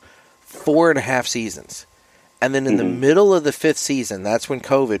through 4.5 seasons. And then in the middle of the 5th season, that's when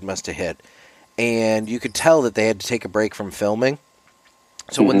COVID must have hit. And you could tell that they had to take a break from filming.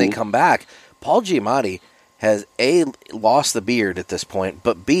 So when they come back, Paul Giamatti has A, lost the beard at this point,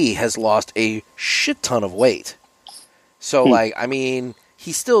 but B, has lost a shit ton of weight. So, like, I mean,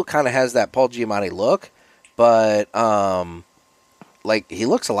 he still kind of has that Paul Giamatti look, but, like, he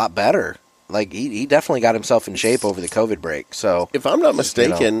looks a lot better. Like, he definitely got himself in shape over the COVID break. So, if I'm not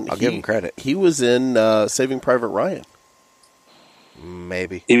mistaken, I'll give him credit. He was in Saving Private Ryan.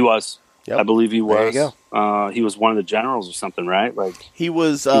 Maybe. He was. Yep. I believe he was. There you go. He was one of the generals or something, right? Like he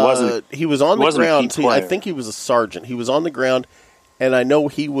was on the ground. See, I think he was a sergeant. He was on the ground, and I know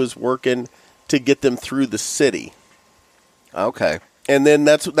he was working to get them through the city. Okay. And then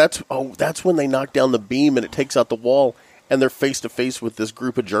that's when they knock down the beam and it takes out the wall, and they're face to face with this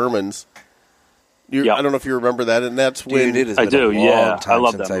group of Germans. I don't know if you remember that, and that's when I do. Yeah, I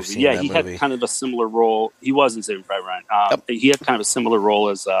love that movie. Yeah, he had kind of a similar role. He was in Saving Private Ryan. He had kind of a similar role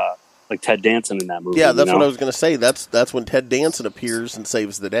as like Ted Danson in that movie. Yeah, that's what I was going to say. That's when Ted Danson appears and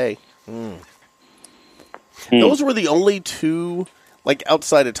saves the day. Those were the only two, like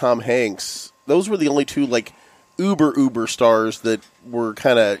outside of Tom Hanks. Those were the only two like uber stars that were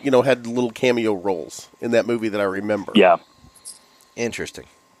kind of had little cameo roles in that movie that I remember. Yeah, interesting.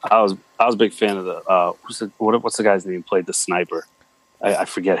 I was a big fan of the what's the guy's name who played the sniper? I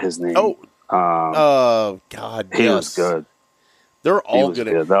forget his name. God, he was good. They're all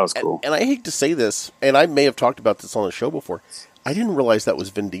good. That was cool. And I hate to say this, and I may have talked about this on the show before. I didn't realize that was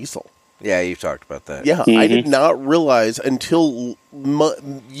Vin Diesel. Yeah, you've talked about that. Yeah, I did not realize until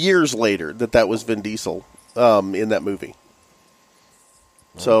years later that was Vin Diesel in that movie.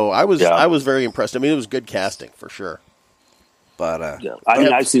 So I was very impressed. I mean, it was good casting for sure. But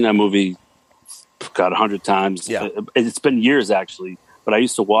I've seen that movie 100 times. Yeah. It's been years actually, but I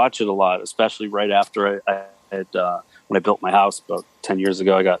used to watch it a lot, especially right after I had when I built my house about 10 years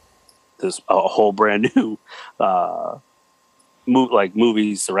ago. I got a whole brand new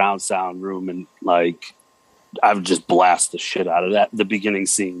movie surround sound room, and like I would just blast the shit out of that. The beginning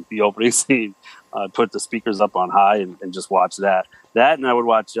scene, the opening scene, put the speakers up on high and just watch that. That, and I would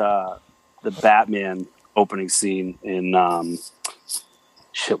watch the Batman opening scene in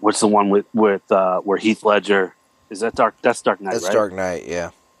what's the one with where Heath Ledger is that Dark? That's Dark Knight. That's right? Dark Knight.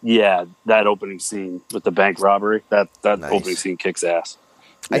 Yeah. Yeah, that opening scene with the bank robbery. That Nice. opening scene kicks ass.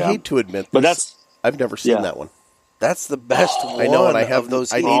 I hate to admit this, but I've never seen that one. That's the best one. I know, and I have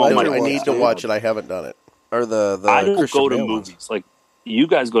those. I need to watch it. I haven't done it. Or the I don't Christian go to Bale movies. ones. Like you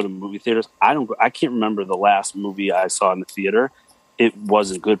guys go to movie theaters. I don't. I can't remember the last movie I saw in the theater. It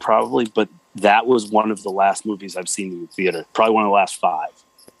wasn't good, probably, but that was one of the last movies I've seen in the theater. Probably one of the last 5.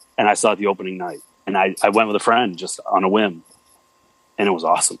 And I saw it the opening night, and I went with a friend just on a whim, and it was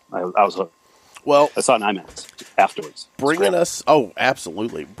awesome. I was hooked. Well, I saw it in IMAX afterwards. Bringing us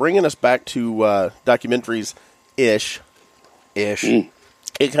back to documentaries ish. It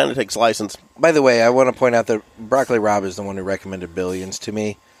kind of takes license. By the way, I want to point out that Broccoli Rob is the one who recommended Billions to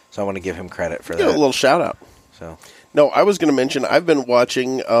me, so I want to give him credit for that. A little shout out. So, no, I was going to mention I've been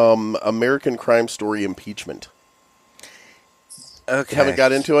watching American Crime Story Impeachment. Okay, haven't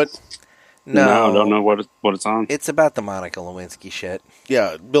got into it. No, I don't know what it's on. It's about the Monica Lewinsky shit.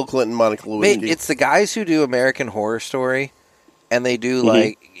 Yeah, Bill Clinton, Monica Lewinsky. It's the guys who do American Horror Story, and they do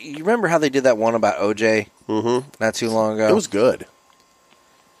like you remember how they did that one about OJ not too long ago. It was good.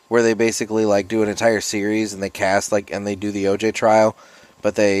 Where they basically like do an entire series and they cast and they do the OJ trial,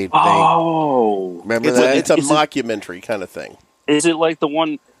 but they remember that it's a mockumentary kind of thing. Is it like the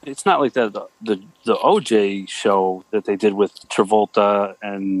one? It's not like the OJ show that they did with Travolta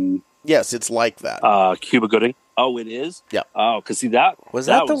and Yes, it's like that. Cuba Gooding. Oh, it is? Yeah. Oh, because see, that Was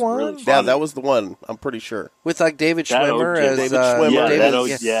that the one? Really Yeah, that was the one. I'm pretty sure. With like David Schwimmer as David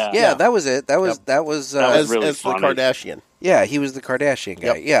Schwimmer. Yeah, that was it. That was really as the funny. Kardashian. Yeah, he was the Kardashian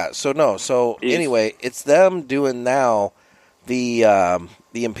guy. Yep. Yeah. So anyway, it's them doing now the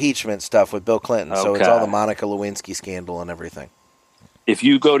impeachment stuff with Bill Clinton. So it's all the Monica Lewinsky scandal and everything. If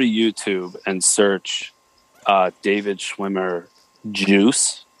you go to YouTube and search David Schwimmer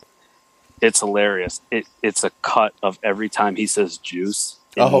juice, it's hilarious. It's a cut of every time he says juice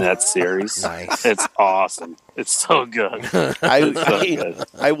in that series. Nice. It's awesome. It's so good.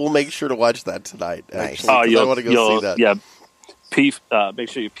 I will make sure to watch that tonight. Nice. Actually, I want to go see that. Yeah, pee. Make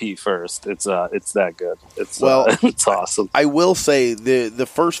sure you pee first. It's that good. It's it's awesome. I will say the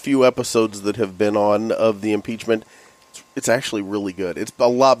first few episodes that have been on of the impeachment, it's actually really good. It's a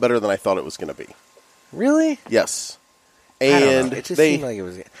lot better than I thought it was going to be. Really? Yes. I don't And know. It just seemed like it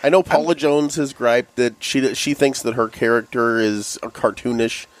was. I know Paula Jones has griped that she thinks that her character is like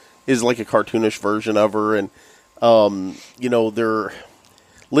a cartoonish version of her, and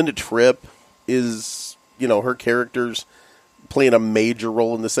Linda Tripp is her character's playing a major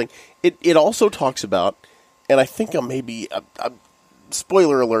role in this thing. It also talks about, and I think I'm maybe a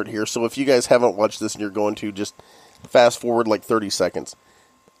spoiler alert here. So if you guys haven't watched this and you're going to, just fast forward like 30 seconds.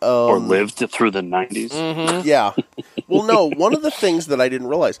 Or lived through the 90s. Mm-hmm. Yeah. Well, no, one of the things that I didn't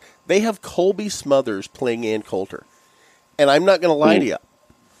realize, they have Colby Smothers playing Ann Coulter. And I'm not going to lie to you.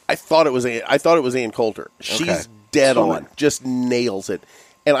 I thought it was Ann Coulter. She's dead on. Just nails it.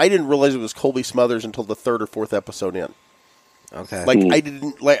 And I didn't realize it was Colby Smothers until the third or fourth episode in. Okay.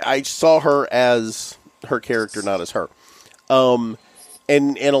 I saw her as her character, not as her. And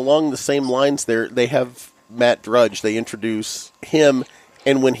along the same lines there, they have Matt Drudge. They introduce him,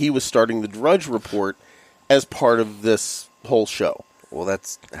 and when he was starting the Drudge Report as part of this whole show. Well,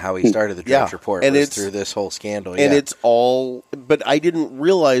 that's how he started the Drudge Report, and it's through this whole scandal. And it's all, but I didn't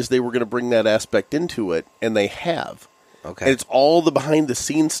realize they were going to bring that aspect into it, and they have. Okay. And it's all the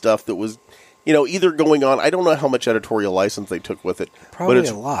behind-the-scenes stuff that was, either going on. I don't know how much editorial license they took with it. Probably but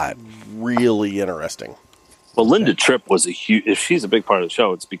it's a lot. Really interesting. Well, Linda Tripp was if she's a big part of the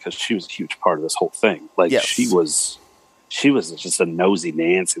show, it's because she was a huge part of this whole thing. Like, she was just a nosy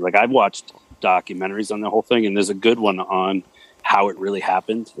Nancy. Like, I've watched documentaries on the whole thing, and there's a good one on how it really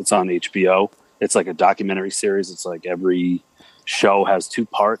happened. It's on HBO. It's like a documentary series. It's like every show has two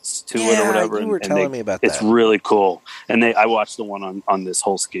parts to it or whatever. You were telling me about that. It's really cool. And I watched the one on this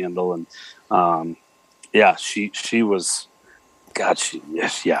whole scandal, and she was. God,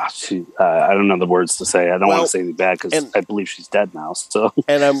 I don't know the words to say. I don't want to say anything bad because I believe she's dead now. So,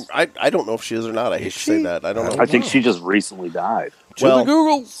 and I don't know if she is or not. I hate to say that. I don't know. I think she just recently died. Well,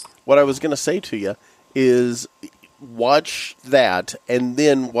 Googles. What I was going to say to you is watch that and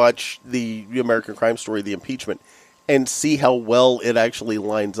then watch the American Crime Story, The Impeachment, and see how well it actually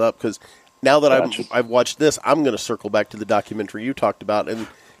lines up. Because now that I've watched this, I'm going to circle back to the documentary you talked about and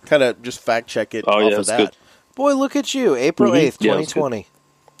kind of just fact check it off of that. Good. Boy, look at you. April 8th, 2020.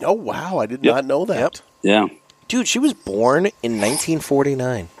 Oh, wow. I did not know that. Yep. Yeah. Dude, she was born in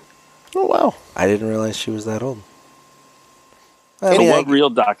 1949. Oh, wow. I didn't realize she was that old. What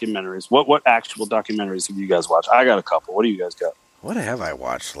real documentaries? What actual documentaries have you guys watched? I got a couple. What do you guys got? What have I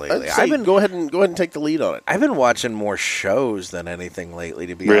watched lately? Go ahead and take the lead on it. I've been watching more shows than anything lately,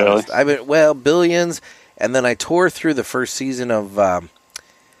 to be honest. Billions, and then I tore through the first season of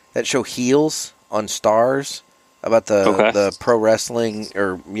that show Heels on Stars about the pro wrestling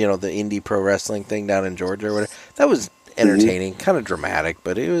or the indie pro wrestling thing down in Georgia or whatever. That was entertaining, kind of dramatic,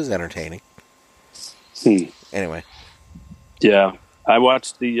 but it was entertaining. Anyway, yeah, I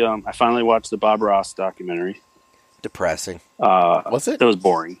finally watched the Bob Ross documentary. Depressing. Was it? It was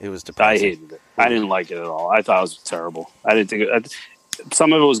boring. It was depressing. I hated it. I didn't like it at all. I thought it was terrible. I didn't think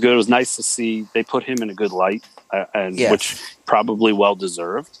some of it was good. It was nice to see they put him in a good light, which probably well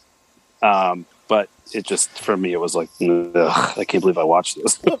deserved. But it just, for me, it was like, ugh, I can't believe I watched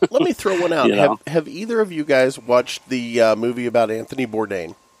this. Let me throw one out. Have either of you guys watched the movie about Anthony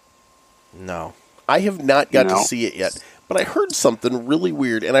Bourdain? No. I have not got to see it yet. But I heard something really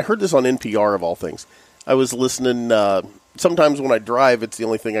weird, and I heard this on NPR of all things. I was listening, sometimes when I drive, it's the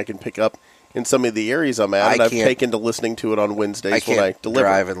only thing I can pick up in some of the areas I'm at, and I've taken to listening to it on Wednesdays when I deliver.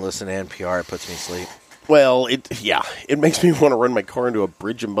 Drive and listen to NPR, it puts me to sleep. Well, it makes me want to run my car into a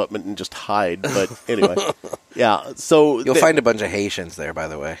bridge abutment and just hide. But anyway, yeah. So you'll find a bunch of Haitians there, by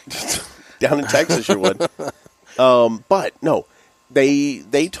the way. Down in Texas, you would. But no,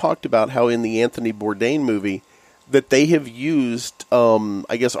 they talked about how in the Anthony Bourdain movie that they have used,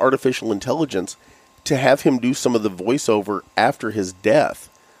 I guess, artificial intelligence to have him do some of the voiceover after his death.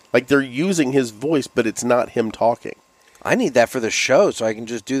 Like they're using his voice, but it's not him talking. I need that for the show, so I can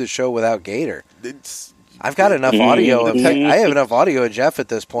just do the show without Gator. I've got enough audio. I have enough audio of Jeff at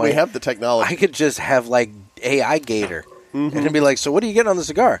this point. We have the technology. I could just have like AI Gator, and it'd be like, "So what are you getting on the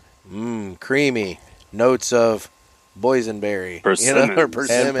cigar? Creamy notes of boysenberry, persimmon, or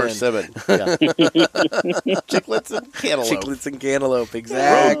persimmon, and persimmon. Yeah. Chiclets and cantaloupe. Chiclets and cantaloupe,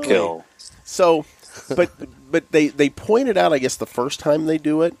 exactly. Roadkill. So, but they pointed out, I guess, the first time they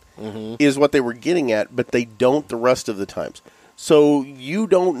do it is what they were getting at, but they don't the rest of the times. So you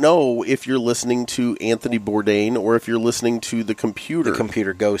don't know if you're listening to Anthony Bourdain or if you're listening to the computer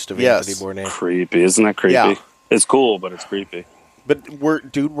The ghost of Anthony Bourdain. Creepy, isn't that creepy? Yeah. It's cool, but it's creepy. But we're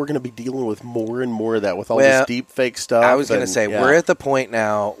going to be dealing with more and more of that with all this deep fake stuff. I was going to say, we're at the point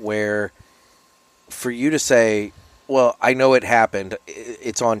now where for you to say, well, I know it happened,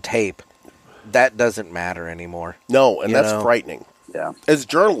 it's on tape, that doesn't matter anymore. No, and that's frightening. Yeah. As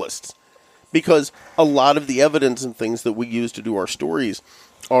journalists, because a lot of the evidence and things that we use to do our stories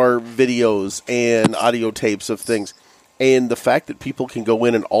are videos and audio tapes of things. And the fact that people can go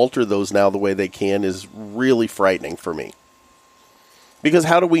in and alter those now the way they can is really frightening for me. Because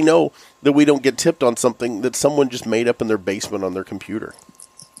how do we know that we don't get tipped on something that someone just made up in their basement on their computer?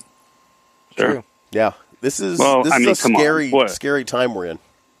 Sure. Yeah. This is scary time we're in.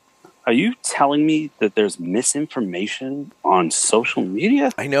 Are you telling me that there's misinformation on social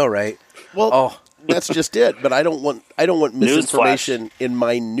media? I know, right? Well, that's just it. But I don't want misinformation in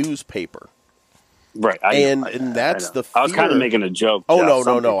my newspaper. Right. That's the fear. I was kind of making a joke. Oh,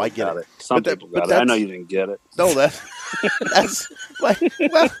 Jeff. no, I get it. Some people got it. I know you didn't get it. No, that's like,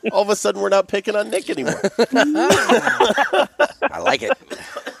 well, all of a sudden we're not picking on Nick anymore. I like it.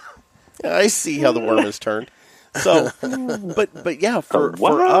 I see how the worm has turned. So, but yeah,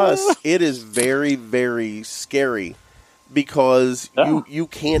 for us, it is very, very scary because you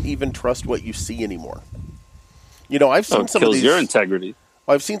can't even trust what you see anymore. You know, I've seen some of these. Kills your integrity.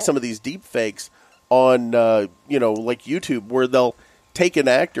 I've seen some of these deep fakes on, like YouTube where they'll take an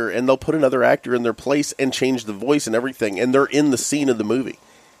actor and they'll put another actor in their place and change the voice and everything, and they're in the scene of the movie.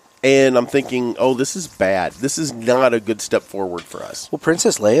 And I'm thinking, oh, this is bad. This is not a good step forward for us. Well,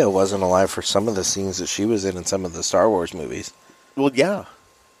 Princess Leia wasn't alive for some of the scenes that she was in some of the Star Wars movies. Well, yeah,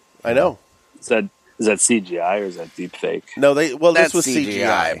 I know. Is that CGI or is that deep fake? No, this was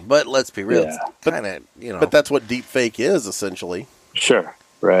CGI. But let's be real, Yeah. kind of, But that's what deep fake is, essentially. Sure,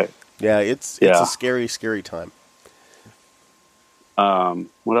 right. Yeah, it's a scary, scary time.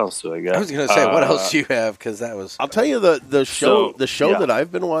 What else do I got? I was going to say, what else do you have? Because that was... I'll tell you the show that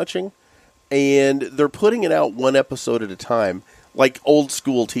I've been watching, and they're putting it out one episode at a time, like old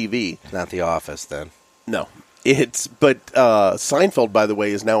school TV. Not The Office, then. No. But Seinfeld, by the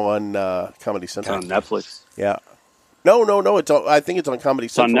way, is now on Comedy Central. It's on Netflix. Yeah. No. I think it's on Comedy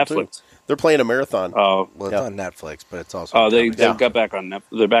Central, on Netflix. too. They're playing a marathon. Oh, well, it's on Netflix, but it's also. They got back on Netflix.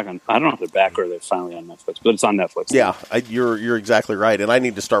 They're back on. I don't know if they're back or they're finally on Netflix, but it's on Netflix. Yeah, you're exactly right, and I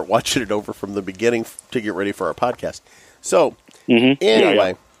need to start watching it over from the beginning to get ready for our podcast. So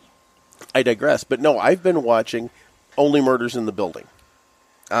anyway, I digress. But no, I've been watching Only Murders in the Building.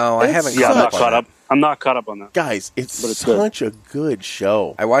 Oh, I haven't. I'm not caught up. I'm not caught up on that, guys. It's such a good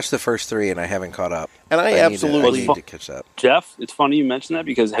show. I watched the first 3 and I haven't caught up. And I absolutely need to catch up. Jeff, it's funny you mentioned that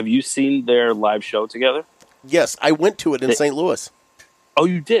because have you seen their live show together? Yes, I went to it in St. Louis. Oh,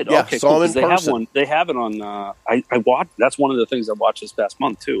 you did? Yeah, okay, saw cool. them in person. Have one. They have it on. I watched. That's one of the things I watched this past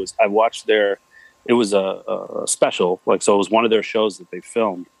month too. Is I watched their. It was a special, so it was one of their shows that they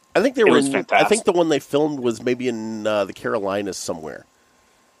filmed. I think it was fantastic. I think the one they filmed was maybe in the Carolinas somewhere.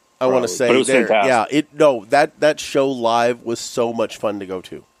 I want to say, but it was fantastic. Yeah, that show live was so much fun to go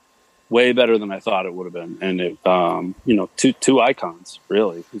to. Way better than I thought it would have been, and it, two icons.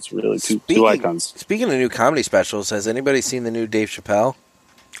 Really, it's really two icons. Speaking of new comedy specials, has anybody seen the new Dave Chappelle?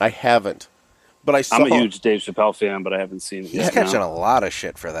 I haven't, but I saw. I'm a huge Dave Chappelle fan, but I haven't seen it yet. He's catching a lot of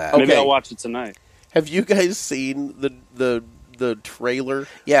shit for that. Maybe I'll watch it tonight. Have you guys seen the trailer?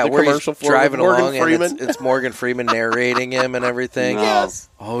 Yeah, the where commercial he's driving along Freeman? and it's Morgan Freeman narrating him and everything. Yes.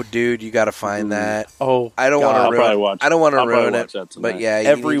 Oh, dude, you got to find that. Oh, I don't want to ruin. I don't want to ruin it. But yeah,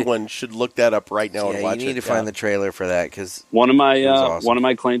 everyone should look that up right now and watch it. You need to find the trailer for that because one of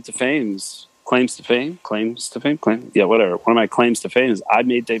my claims to fame. Yeah, whatever. One of my claims to fame is I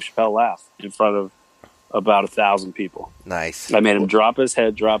made Dave Chappelle laugh in front of about 1,000 people. Nice. I made him drop his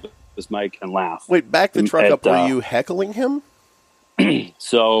head, drop his mic, and laugh. Wait, back the truck up. Were you heckling him?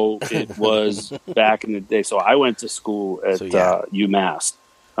 So it was back in the day. So I went to school at UMass,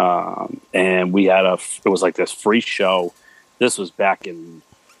 and we had it was like this free show. This was back in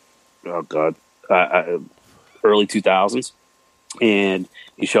early 2000s, And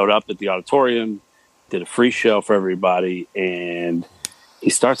he showed up at the auditorium, did a free show for everybody, and he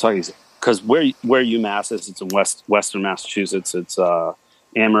starts talking. Because where UMass is, it's in western Massachusetts. It's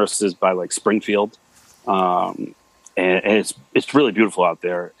Amherst is by like Springfield, and it's really beautiful out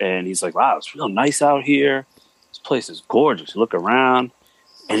there. And he's like, "Wow, it's real nice out here. This place is gorgeous. You look around."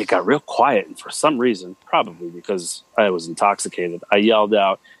 And it got real quiet. And for some reason, probably because I was intoxicated, I yelled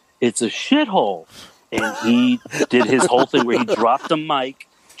out, "It's a shithole." And he did his whole thing where he dropped the mic,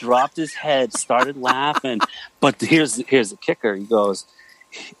 dropped his head, started laughing. But here's the kicker. He goes,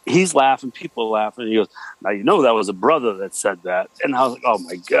 he's laughing, people are laughing. He goes, "Now, you know that was a brother that said that." And I was like, oh,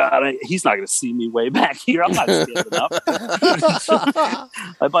 my God, he's not going to see me way back here. I'm not standing up.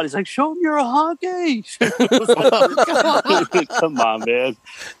 My buddy's like, "Show him you're a hockey." Come on, man.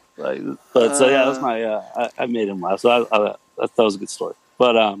 But so, yeah, that's my I made him laugh. So that was a good story.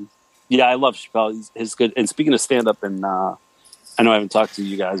 But, yeah, I love Chappelle. He's good. And speaking of stand-up, and I know I haven't talked to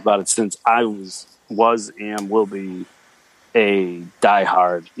you guys about it since I was and will be a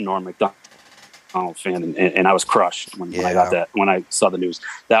diehard Norm Macdonald fan, and I was crushed when I got that. When I saw the news,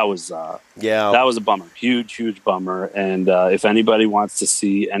 that was that was a bummer, huge bummer. And if anybody wants to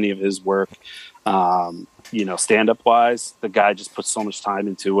see any of his work, stand up wise, the guy just puts so much time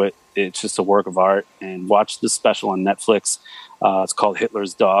into it. It's just a work of art. And watch this special on Netflix. It's called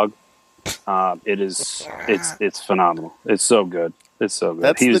Hitler's Dog. It's phenomenal. It's so good. It's so good.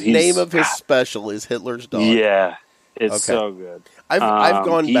 That's the name of his special is Hitler's Dog. Yeah. It's so good. I've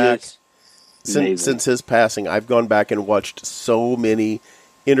gone back since his passing. I've gone back and watched so many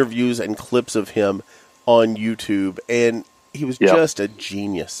interviews and clips of him on YouTube, and he was just a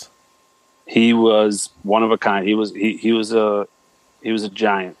genius. He was one of a kind. He was a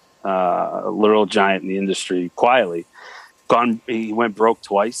giant, a literal giant in the industry. Quietly, he went broke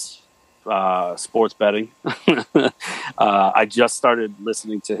twice. Sports betting. I just started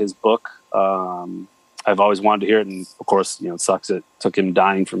listening to his book. I've always wanted to hear it, and of course, it sucks. It took him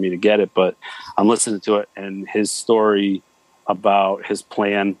dying for me to get it, but I'm listening to it, and his story about his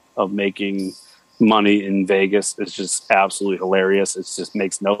plan of making money in Vegas is just absolutely hilarious. It just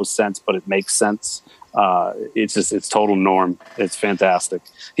makes no sense, but it makes sense. It's total Norm. It's fantastic.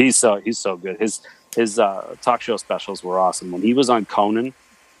 He's so good. His talk show specials were awesome. When he was on Conan,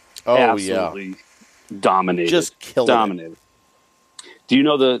 absolutely dominated. Just dominated. Do you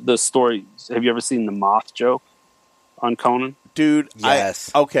know the story? Have you ever seen the moth joke on Conan? Dude,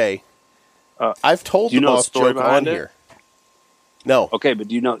 yes. Okay. I've told the moth joke on here. No. Okay, but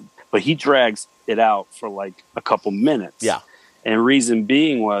but he drags it out for like a couple minutes. Yeah. And reason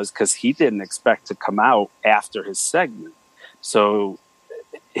being was because he didn't expect to come out after his segment. So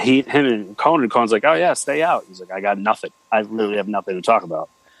him and Conan's like, "Oh yeah, stay out." He's like, "I got nothing. I literally have nothing to talk about."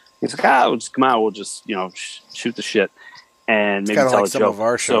 He's like, "We'll just come out. We'll just, shoot the shit. And maybe tell like a some joke." of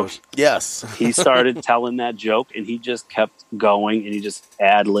our shows. So, yes. He started telling that joke, and he just kept going, and he just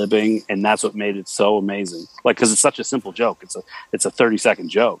ad-libbing, and that's what made it so amazing. Like, because it's such a simple joke. It's a 30-second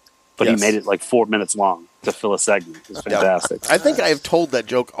joke, but he made it like 4 minutes long to fill a segment. It's fantastic. I think I have told that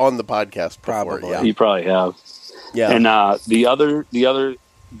joke on the podcast before. Probably. Yeah. You probably have. Yeah. And the other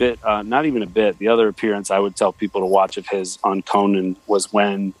bit, not even a bit, the other appearance I would tell people to watch of his on Conan was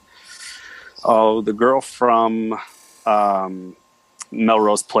when the girl from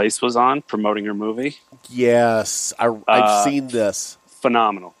Melrose Place was on promoting her movie. Yes, I've seen this.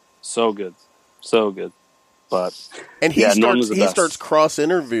 Phenomenal, so good. But and he starts cross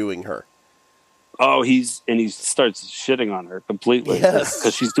interviewing her. Oh, he starts shitting on her completely. Yes,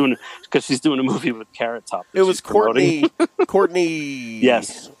 because she's doing a movie with Carrot Top. It was Courtney.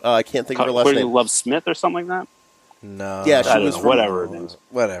 Yes, I can't think of her last name. Love Smith or something like that. No. Yeah, she was whatever it is.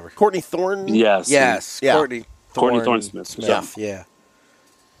 Whatever. Courtney Thorne. Yes. Yeah. Courtney Thorne Smith. Yeah.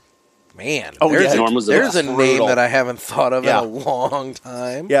 Man, there's a name that I haven't thought of in a long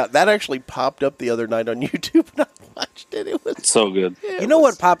time. Yeah, that actually popped up the other night on YouTube, and I watched it. It was so good. You know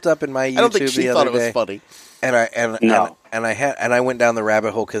what popped up in my YouTube I don't think she the thought other it was day? funny. And I went down the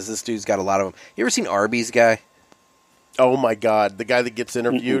rabbit hole because this dude's got a lot of them. You ever seen Arby's guy? Oh my God, the guy that gets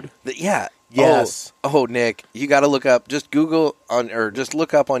interviewed. Yeah. Yes. Oh, Nick, you got to look up. Just Google just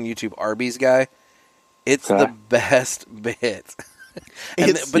look up on YouTube Arby's guy. It's the best bit.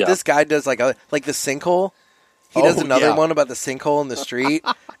 But this guy does like the sinkhole. He does another one about the sinkhole in the street.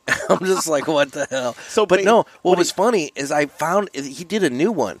 I'm just like, what the hell? What was funny is I found he did a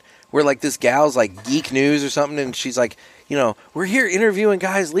new one where like this gal's like Geek News or something, and she's like, we're here interviewing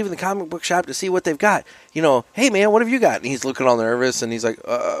guys leaving the comic book shop to see what they've got. Hey man, what have you got? And he's looking all nervous, and he's like,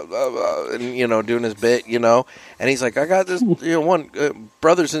 and doing his bit, and he's like, I got this, one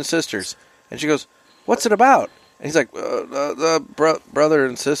brothers and sisters, and she goes, what's it about? And he's like, brother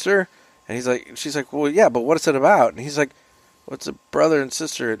and sister? And she's like, well, yeah, but what's it about? And he's like, what's a brother and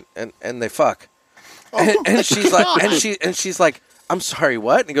sister and they fuck. And she's like, and she's like, I'm sorry,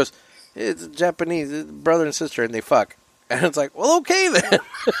 what? And he goes, it's Japanese brother and sister and they fuck. And it's like, well, okay then.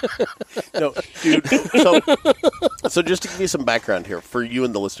 No, dude. So just to give you some background here for you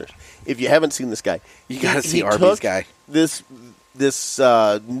and the listeners, if you haven't seen this guy, you got to see Arby's guy. This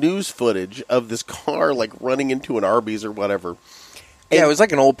news footage of this car like running into an Arby's or whatever. Yeah, it was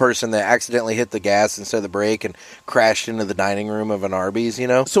like an old person that accidentally hit the gas instead of the brake and crashed into the dining room of an Arby's, you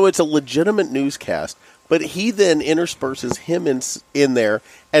know? So it's a legitimate newscast, but he then intersperses him in there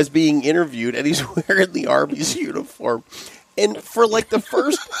as being interviewed, and he's wearing the Arby's uniform. And for like the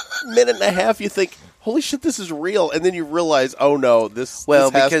first minute and a half, you think, holy shit, this is real. And then you realize, oh no, this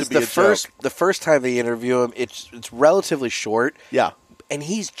has because to be the first time they interview him, it's relatively short. Yeah. And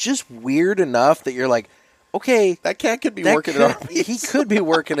he's just weird enough that you're like, okay, that cat could be working at Arby's. He could be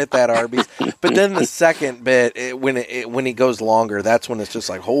working at that Arby's. But then the second bit, when he goes longer, that's when it's just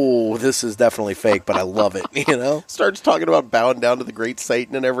like, oh, this is definitely fake, but I love it, you know? Starts talking about bowing down to the great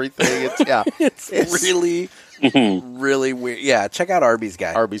Satan and everything. It's really, really weird. Yeah, check out Arby's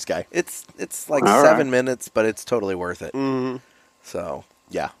guy. Arby's guy. It's like 7 minutes, but it's totally worth it. Mm-hmm. So,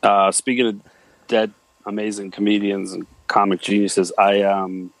 yeah. Speaking of dead, amazing comedians and comic geniuses,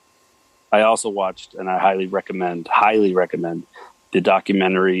 I also watched, and I highly recommend the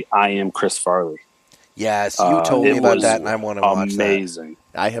documentary I Am Chris Farley. Yes, you told me about that, and I want to watch that. Amazing.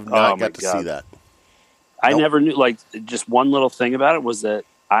 I have not got to see that. I never knew, like, just one little thing about it was that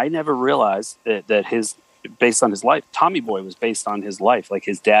I never realized that based on his life, Tommy Boy was based on his life. Like,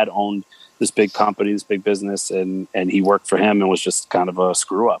 his dad owned this big company, this big business, and he worked for him and was just kind of a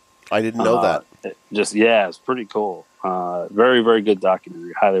screw-up. I didn't know that. It's pretty cool. Very, very good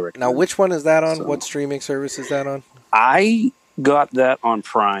documentary. Highly recommend. Now, which one is that on? So, what streaming service is that on? I got that on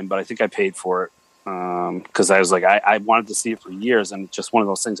Prime, but I think I paid for it because I was like, I wanted to see it for years, and it's just one of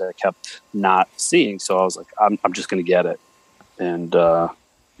those things I kept not seeing. So I was like, I'm just going to get it, and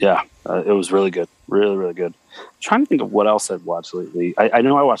it was really good, really, really good. I'm trying to think of what else I've watched lately. I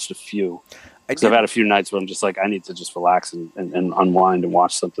know I watched a few. Because I've had a few nights where I'm just like, I need to just relax and unwind and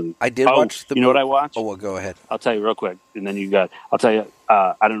watch something. I did watch the... You know what I watched? Oh, well, go ahead. I'll tell you real quick. And then I'll tell you,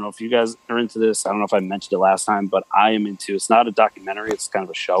 I don't know if you guys are into this. I don't know if I mentioned it last time, but I am into... It's not a documentary. It's kind of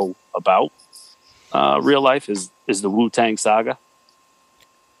a show about real life. Is the Wu-Tang Saga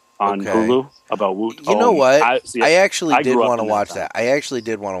on Hulu about Wu. You know what? I actually did want to watch that. I actually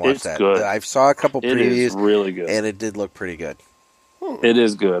did want to watch that. Good. I saw a couple previews. It is really good. And it did look pretty good. It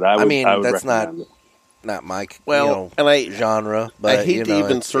is good. I would that's recommend not my genre. But I hate to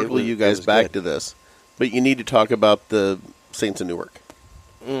even circle you guys back to this, but you need to talk about the Saints of Newark.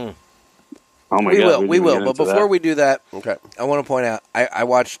 Mm. Oh my God, we will. But before we do that, okay, I want to point out I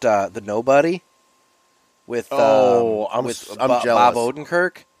watched The Nobody with I'm jealous. Bob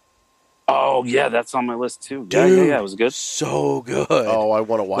Odenkirk. Oh yeah, that's on my list too. Dude, yeah, it was good. So good. Oh, I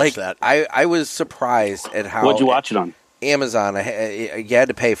want to watch that. I was surprised at how. What'd you watch it on? Amazon. You had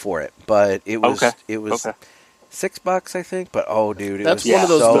to pay for it, but it was $6, I think. But dude, that's one of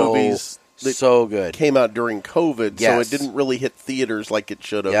those movies that so good. Came out during COVID, so it didn't really hit theaters like it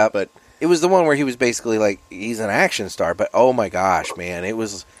should have. Yep. But it was the one where he was basically like he's an action star. But oh my gosh, man, it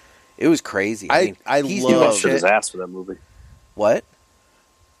was crazy. He busted his ass for that movie. What?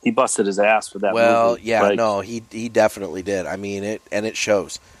 He busted his ass for that movie. Well, yeah, he definitely did. I mean it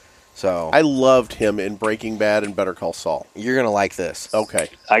shows. So I loved him in Breaking Bad and Better Call Saul. You're going to like this. Okay.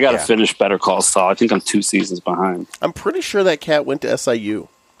 I got to finish Better Call Saul. I think I'm 2 seasons behind. I'm pretty sure that cat went to SIU.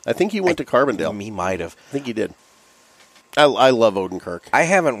 I think he went to Carbondale. He might have. I think he did. I love Odenkirk. I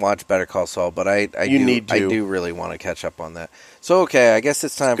haven't watched Better Call Saul, but I do really want to catch up on that. So, okay, I guess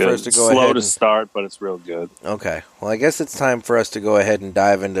it's time for us to go ahead. Slow to start, but it's real good. Okay. Well, I guess it's time for us to go ahead and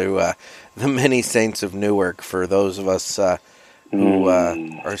dive into the many Saints of Newark for those of us who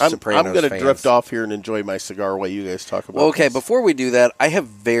are Sopranos fans. I'm going to drift off here and enjoy my cigar while you guys talk about this. Before we do that, I have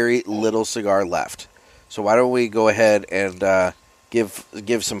very little cigar left. So why don't we go ahead and give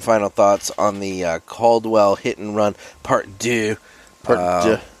some final thoughts on the Caldwell Hit and Run Part 2.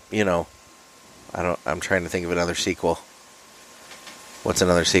 You know, I'm trying to think of another sequel. What's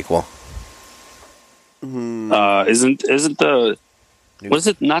another sequel? Isn't the... What is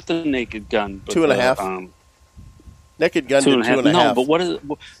it? Not the Naked Gun. But 2.5. Naked Gun did 2.5. No, but what is it?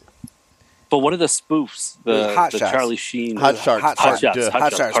 But what are the spoofs? The Charlie Sheen. Hot Shots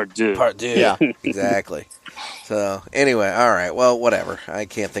Part 2. Yeah, exactly. So, anyway, all right. Well, whatever. I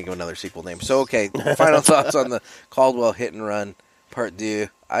can't think of another sequel name. So, okay, final thoughts on the Caldwell Hit and Run Part deux.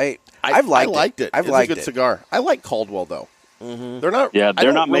 I've liked it. It's a good cigar. I like Caldwell though. Mm-hmm. They're not. Yeah, I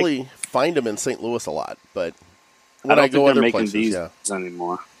don't really find them in St. Louis a lot, but when I go other places, these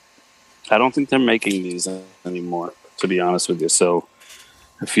anymore. I don't think they're making these anymore, to be honest with you. So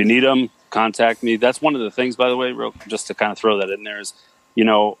if you need them, contact me. That's one of the things, by the way, just to kind of throw that in there is,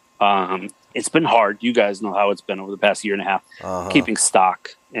 it's been hard. You guys know how it's been over the past year and a half, keeping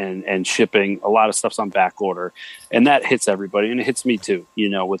stock and shipping. A lot of stuff's on back order, and that hits everybody, and it hits me too,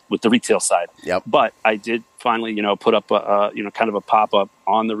 with the retail side. Yep. But I did finally, put up kind of a pop-up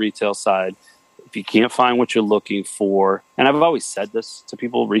on the retail side. If you can't find what you're looking for, and I've always said this to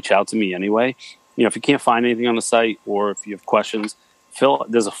people, reach out to me anyway. If you can't find anything on the site or if you have questions,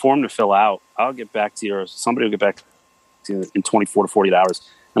 there's a form to fill out. I'll get back to you, or somebody will get back to you in 24 to 48 hours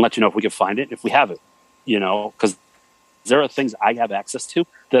and let you know if we can find it, if we have it, because there are things I have access to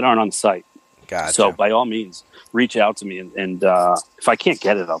that aren't on the site. Gotcha. So by all means, reach out to me. And if I can't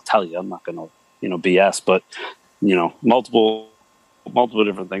get it, I'll tell you. I'm not going to, BS, but, multiple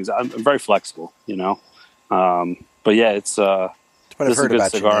different things. I'm very flexible, but yeah, it's what I've heard a good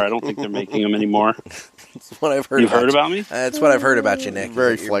about cigar. you, Nick. I don't think they're making them anymore. That's what I've heard. You've heard about me? That's what I've heard about you, Nick.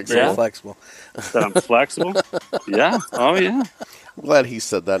 Very flexible. Very flexible. That I'm flexible? Yeah. Oh, yeah. I'm glad he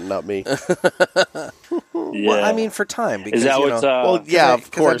said that, not me. Yeah. Well, I mean, for time. Because, is that what's... well, yeah,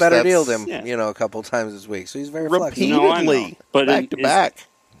 of course. I better dealed him, a couple times this week. So he's very flexible. Repeatedly. But back to back.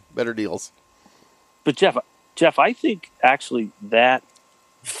 Better deals. But, Jeff, I think actually that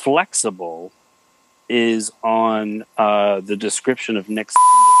flexible is on the description of Nick's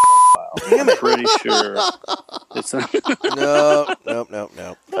profile. I'm pretty sure it's Nope.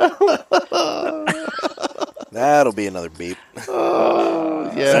 That'll be another beep.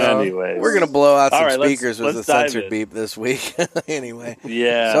 Yeah. Anyways. We're going to blow out some right, speakers with let's the censored beep this week. Anyway.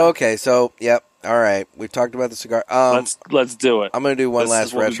 Yeah. So, yep. All right. We've talked about the cigar. Let's do it. I'm going to do one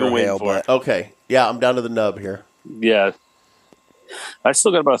last retro hail. But okay. Yeah, I'm down to the nub here. Yeah. I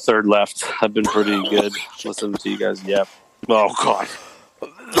still got about a third left. I've been pretty good listening to you guys. Yep. Oh, God.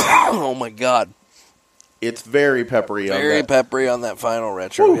 Oh, my God. It's very peppery on that. Very peppery on that final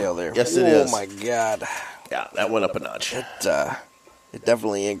retro hail there. Yes, it is. Oh, my God. Yeah, that went up a notch. It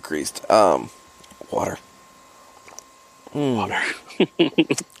definitely increased. Water. Water. Here,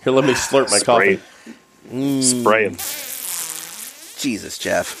 let me slurp my coffee. Spray him. Jesus,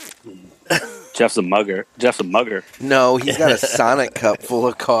 Jeff. Jeff's a mugger. No, he's got a Sonic cup full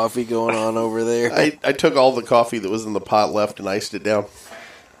of coffee going on over there. I took all the coffee that was in the pot left and iced it down.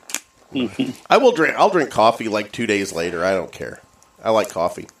 I'll drink coffee like 2 days later. I don't care. I like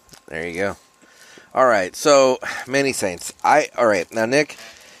coffee. There you go. All right, so Many Saints. All right, now Nick,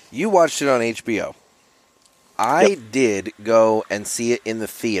 you watched it on HBO. I did go and see it in the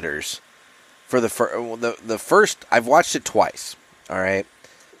theaters for the first. I've watched it twice. All right,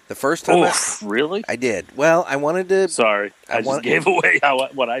 the first time. Really? I did. Well, I wanted to. Sorry, I just gave away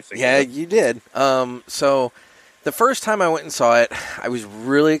what I think. Yeah, you did. So the first time I went and saw it, I was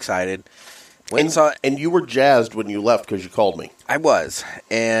really excited. Went and saw it, and you were jazzed when you left because you called me. I was,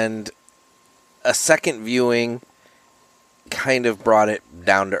 and a second viewing kind of brought it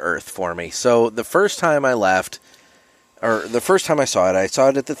down to earth for me. So the first time I left, or the first time I saw it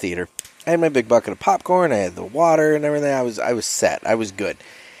at the theater. I had my big bucket of popcorn, I had the water and everything. I was set. I was good.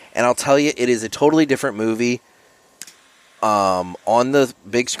 And I'll tell you, it is a totally different movie on the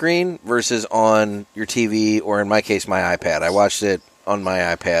big screen versus on your TV, or in my case, my iPad. I watched it on my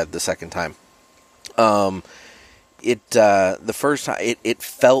iPad the second time. The first time, it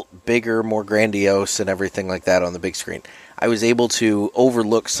felt bigger, more grandiose, and everything like that on the big screen. I was able to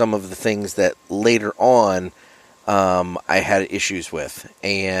overlook some of the things that later on I had issues with,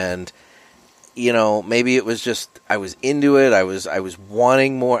 and maybe it was just I was into it. I was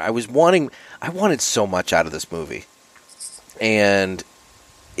wanting more. I wanted so much out of this movie, and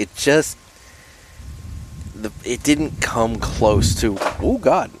it just it didn't come close to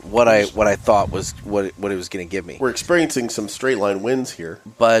what I thought was what it was going to give me. We're experiencing some straight line wins here,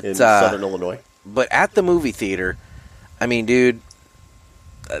 but in Southern Illinois. But at the movie theater, I mean, dude,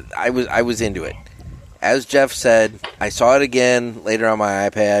 I was into it. As Jeff said, I saw it again later on my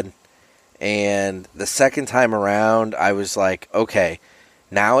iPad, and the second time around, I was like, okay,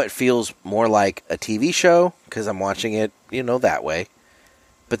 now it feels more like a TV show because I'm watching it, that way.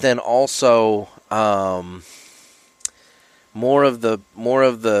 But then also, more of the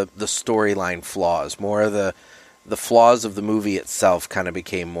storyline flaws, more of the flaws of the movie itself kind of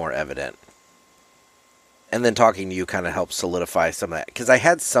became more evident. And then talking to you kind of helped solidify some of that. Because I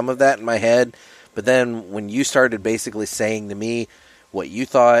had some of that in my head, but then when you started basically saying to me what you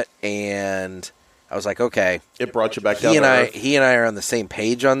thought, and I was like, okay. It brought you back down. He and I are on the same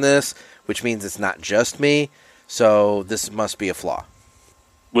page on this, which means it's not just me. So this must be a flaw.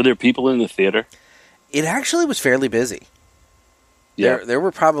 Were there people in the theater? It actually was fairly busy. Yeah, there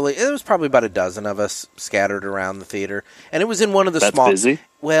was probably about a dozen of us scattered around the theater, and it was in one of the That's busy?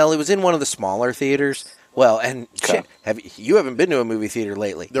 Well, it was in one of the smaller theaters. Well, and shit, you haven't been to a movie theater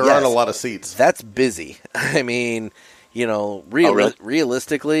lately? There aren't a lot of seats. That's busy. I mean,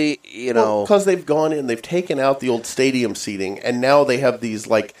 realistically, because they've gone in, they've taken out the old stadium seating, and now they have these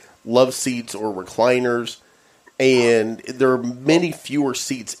like love seats or recliners, and there are many fewer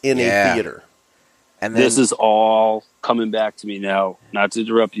seats in a theater. And then, this is all coming back to me now. Not to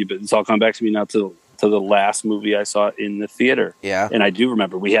interrupt you, but it's all coming back to me now to the last movie I saw in the theater. Yeah, and I do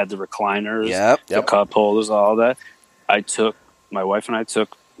remember we had the recliners, the cup holders, all that. My wife and I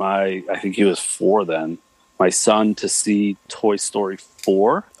took I think he was 4 then, my son to see Toy Story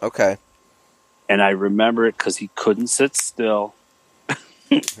 4. Okay. And I remember it because he couldn't sit still.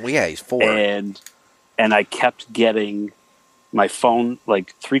 Well, yeah, he's 4. And I kept getting my phone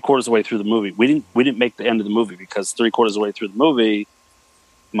like 3/4 of the way through the movie. We didn't make the end of the movie because 3/4 of the way through the movie,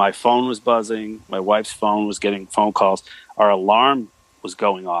 my phone was buzzing. My wife's phone was getting phone calls. Our alarm was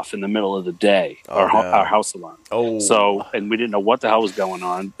going off in the middle of the day. Our house alarm. Oh. So, and we didn't know what the hell was going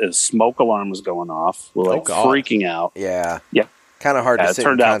on. The smoke alarm was going off. We're freaking out. Yeah. Yeah. Kind of hard to sit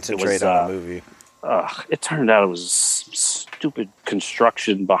and concentrate on a movie. It turned out it was stupid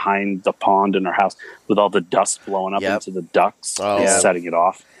construction behind the pond in our house with all the dust blowing up into the ducts and setting it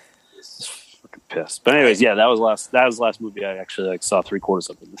off. Fucking pissed. But anyways, that was the last movie I actually saw 3/4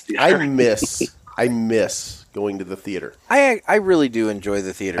 of in the theater. I miss going to the theater. I really do enjoy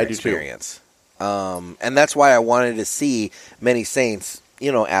the theater experience. And that's why I wanted to see Many Saints,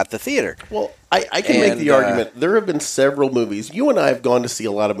 at the theater. Well, I can make the argument. There have been several movies. You and I have gone to see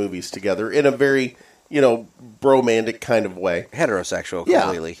a lot of movies together in a very, bromantic kind of way. Heterosexual,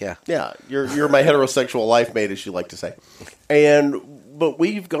 completely, yeah. Yeah, you're my heterosexual life mate, as you like to say. But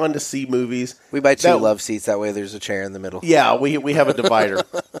we've gone to see movies. We buy 2 love seats. That way there's a chair in the middle. Yeah, we have a divider.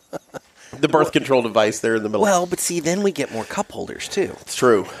 The birth control device there in the middle. Well, but see, then we get more cup holders, too. It's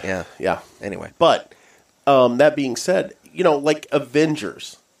true. Yeah. Anyway. But that being said, like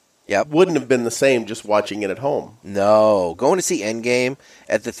Avengers wouldn't have been the same just watching it at home. No. Going to see Endgame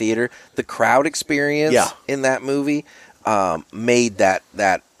at the theater, the crowd experience in that movie made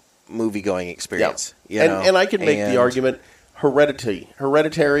that movie-going experience. Yeah. And I can make the argument,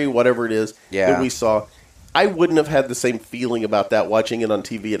 Hereditary, whatever it is that we saw, I wouldn't have had the same feeling about that watching it on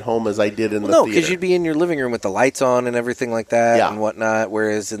TV at home as I did in the theater. No, because you'd be in your living room with the lights on and everything like that and whatnot,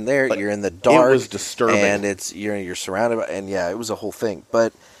 whereas in there, you're in the dark. It was disturbing. And you're surrounded by, and it was a whole thing.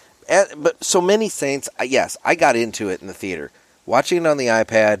 But so Many Saints, yes, I got into it in the theater. Watching it on the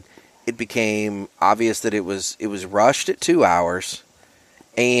iPad, it became obvious that it was rushed at 2 hours,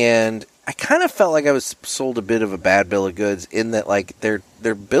 and I kind of felt like I was sold a bit of a bad bill of goods in that, like,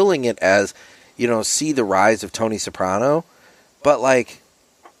 they're billing it as, see the rise of Tony Soprano, but, like,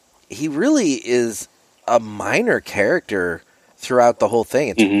 he really is a minor character throughout the whole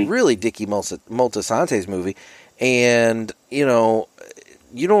thing. It's really Dickie Moltisante's movie, and, you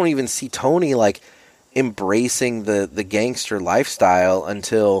don't even see Tony, like, embracing the gangster lifestyle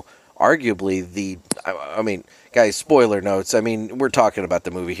until arguably guys, spoiler notes. I mean, we're talking about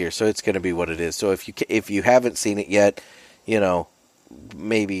the movie here, so it's going to be what it is. So if you haven't seen it yet,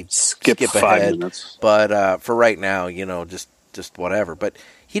 maybe skip 5 ahead. minutes. But for right now, just whatever. But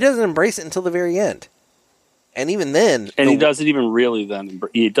he doesn't embrace it until the very end. And even then, he doesn't even really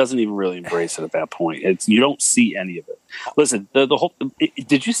embrace it at that point. You don't see any of it. Listen, the whole.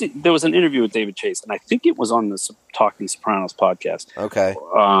 Did you see? There was an interview with David Chase, and I think it was on the Talking Sopranos podcast. Okay.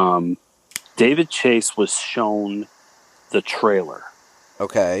 David Chase was shown the trailer.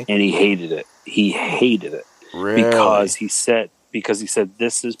 Okay. And he hated it. He hated it. Really? Because he said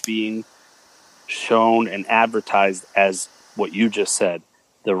this is being shown and advertised as what you just said.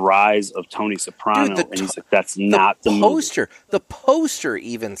 The rise of Tony Soprano, and he's like, "That's not the poster. movie." The poster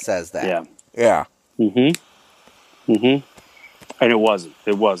even says that. Yeah. And it wasn't.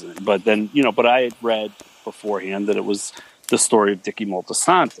 But then but I had read beforehand that it was the story of Dickie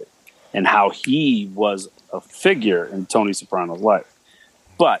Moltisanti and how he was a figure in Tony Soprano's life.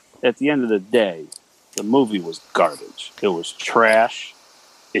 But at the end of the day, the movie was garbage. It was trash.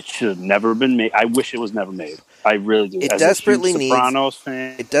 It should have never been made. I wish it was never made. I really do. It As desperately a huge Sopranos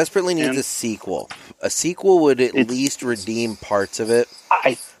fan. It desperately needs a sequel. A sequel would at least redeem parts of it.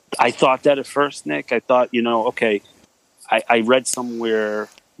 I thought that at first, Nick. I thought, okay. I read somewhere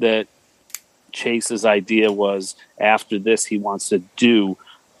that Chase's idea was after this he wants to do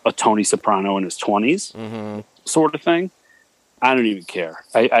a Tony Soprano in his 20s sort of thing. I don't even care.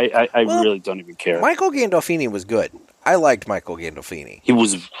 I really don't even care. Michael Gandolfini was good. I liked Michael Gandolfini. He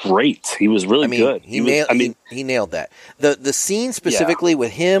was great. He was really good. He nailed that. The scene specifically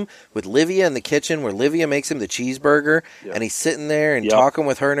with him, with Livia in the kitchen, where Livia makes him the cheeseburger, and he's sitting there and talking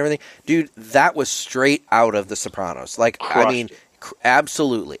with her and everything. Dude, that was straight out of The Sopranos. Like,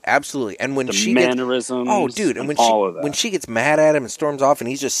 absolutely. And when she mannerisms, and when she gets mad at him and storms off, and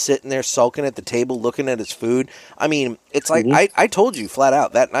he's just sitting there sulking at the table, looking at his food. I mean, it's like I told you flat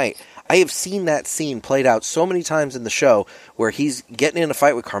out that night. I have seen that scene played out so many times in the show where he's getting in a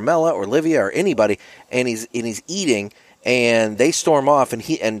fight with Carmela or Livia or anybody, and he's eating, and they storm off, and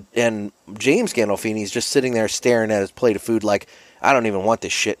James Gandolfini is just sitting there staring at his plate of food like, I don't even want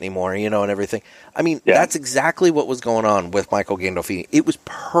this shit anymore, and everything. I mean, that's exactly what was going on with Michael Gandolfini. It was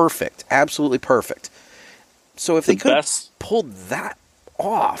perfect, absolutely perfect. So if they could have pulled that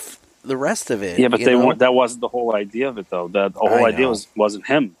off, the rest of it, but that wasn't the whole idea of it, though. The whole idea wasn't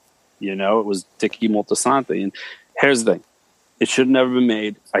him. It was Dicky Moltisanti. And here's the thing. It should have never been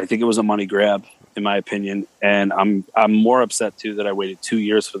made. I think it was a money grab, in my opinion. And I'm more upset, too, that I waited 2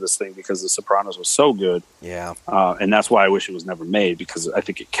 years for this thing because The Sopranos was so good. Yeah. And that's why I wish it was never made, because I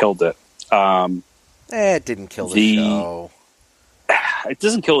think it killed it. It didn't kill the show. It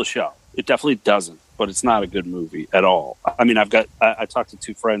doesn't kill the show. It definitely doesn't. But it's not a good movie at all. I mean, I talked to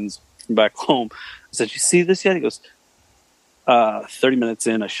two friends from back home. I said, you see this yet? He goes, 30 minutes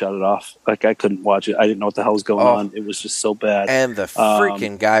in, I shut it off. Like, I couldn't watch it. I didn't know what the hell was going on. It was just so bad. And the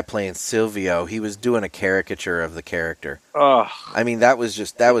freaking guy playing Silvio, he was doing a caricature of the character. I mean, that was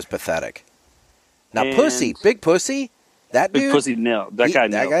pathetic. Now, Big Pussy, that dude. Big Pussy nailed that guy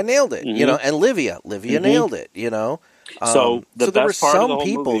nailed it. Mm-hmm. And Livia nailed it. So there were some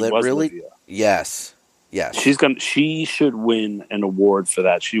people that really, Livia. yes. She should win an award for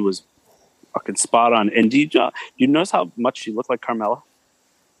that. She was fucking spot on. And do you notice how much she looked like Carmela?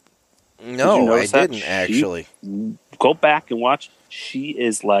 No, I didn't actually. Go back and watch. She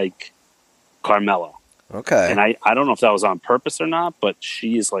is like Carmela. Okay. And I don't know if that was on purpose or not, but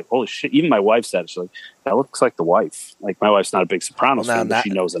she is like, holy shit. Even my wife said it. She's like, that looks like the wife. Like, my wife's not a big Sopranos fan, but she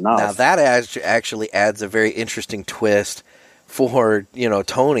knows enough. Now, that actually adds a very interesting twist for,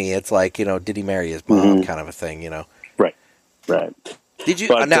 Tony. It's like, did he marry his mom kind of a thing, Right. Did you?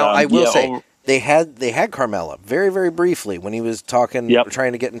 But, now, I will say, they had Carmela very, very briefly when he was talking,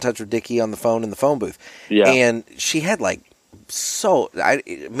 trying to get in touch with Dickie on the phone in the phone booth. Yeah. And she had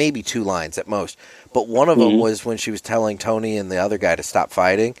maybe 2 lines at most. But one of them was when she was telling Tony and the other guy to stop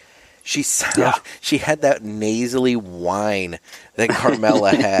fighting. She had that nasally whine that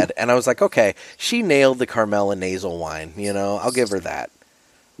Carmela had. And I was like, okay, she nailed the Carmela nasal whine. I'll give her that.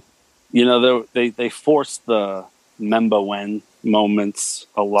 They forced the Memba Wen moments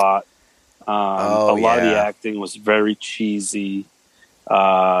a lot. A lot of the acting was very cheesy.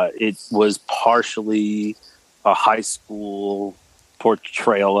 It was partially a high school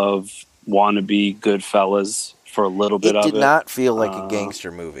portrayal of wannabe Goodfellas for a little bit of it. It did not feel like a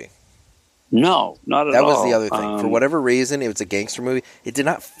gangster movie. No, not at all. That was the other thing. For whatever reason, it was a gangster movie. It did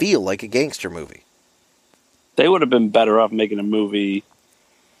not feel like a gangster movie. They would have been better off making a movie.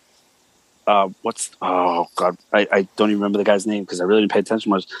 I don't even remember the guy's name because I really didn't pay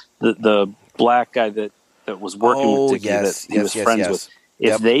attention much. The black guy that was working with Dickie that he was friends with.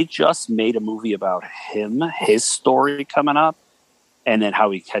 If they just made a movie about him, his story coming up, and then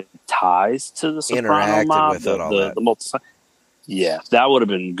how he had ties to the Soprano mob, the that would have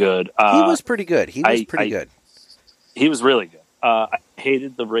been good. He was pretty good. He was really good. I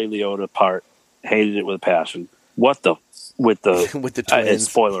hated the Ray Liotta part. Hated it with a passion. With the twins.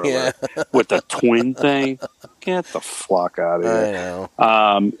 Spoiler alert. With the twin thing. Get the fuck out of here. I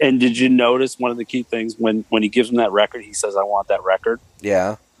know. And did you notice one of the key things when he gives him that record, he says, I want that record.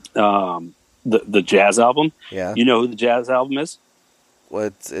 Yeah. The jazz album. Yeah. You know who the jazz album is? Well,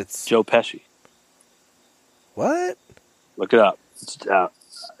 it's Joe Pesci. What? Look it up.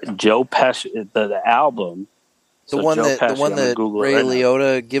 Joe Pesci, the album. The one that Ray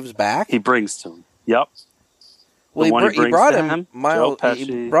Liotta gives back? He brings to him. Yep. Well, he brought him Miles.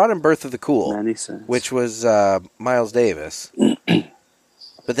 He brought him "Birth of the Cool," which was Miles Davis.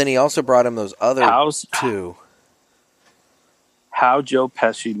 But then he also brought him those other two. How Joe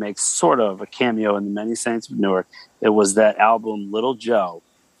Pesci makes sort of a cameo in The Many Saints of Newark. It was that album Little Joe,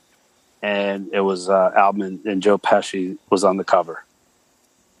 and it was album, and Joe Pesci was on the cover.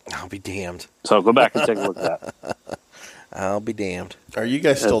 I'll be damned. So go back and take a look at that. I'll be damned. Are you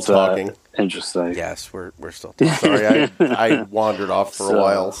guys still talking? Interesting. Yes, we're still talking. Sorry, I wandered off for a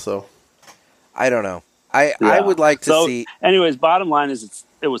while, so I don't know. I would like to see. Anyways, bottom line is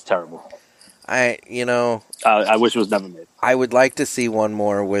It was terrible. I wish it was never made. I would like to see one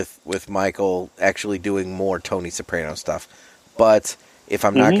more with Michael actually doing more Tony Soprano stuff. But if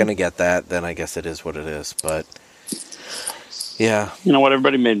I'm not going to get that, then I guess it is what it is. But yeah, you know what?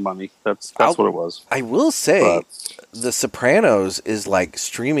 Everybody made money. That's what it was. I will say, The Sopranos is like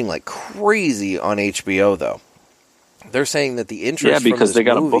streaming like crazy on HBO, though. They're saying that the interest because from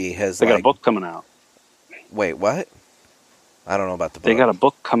this movie has they got a book coming out. Wait, what? I don't know about the book. They got a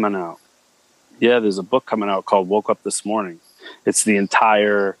book coming out. Yeah, there's a book coming out called Woke Up This Morning. It's the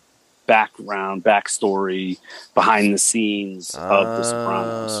entire backstory, behind the scenes of The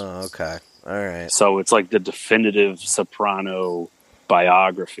Sopranos. Oh, okay. All right. So it's like the definitive Soprano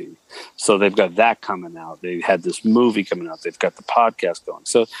biography. So they've got that coming out. They had this movie coming out. They've got the podcast going.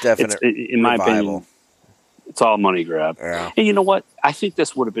 So in my opinion, it's all money grab. Yeah. And you know what? I think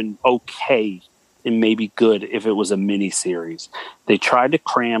this would have been okay and maybe good if it was a mini series. They tried to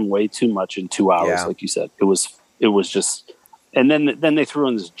cram way too much in 2 hours, like you said. It was just, and then they threw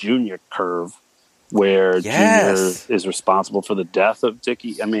in this Junior curve where Junior is responsible for the death of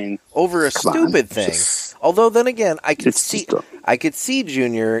Dickie. I mean, over a stupid thing. Although then again, I could see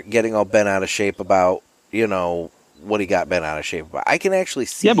Junior getting all bent out of shape about what he got bent out of shape about. I can actually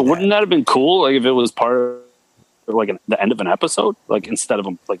see. Yeah, but wouldn't that have been cool? Like if it was part of like the end of an episode, like instead of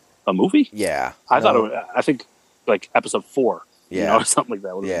a movie? Yeah. I think like episode 4, or something like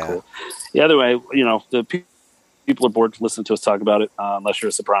that would have been cool. The other way, the people are bored to listen to us talk about it, unless you're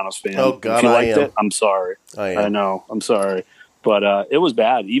a Sopranos fan. Oh, God, if you liked it, I'm sorry. I know, I'm sorry. But it was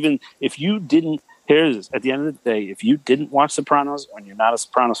bad. Even if you didn't, at the end of the day, if you didn't watch Sopranos and you're not a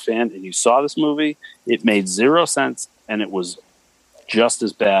Sopranos fan and you saw this movie, it made 0 sense and it was just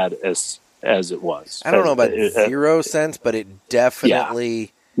as bad as it was. I don't know about 0 sense, but it definitely... Yeah.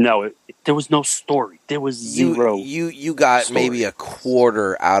 No, there was no story. There was zero. You got story. Maybe a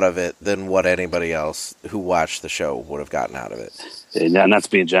quarter out of it than what anybody else who watched the show would have gotten out of it. And that's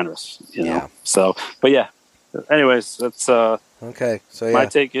being generous, know. So, but yeah. Anyways, that's okay. So yeah, my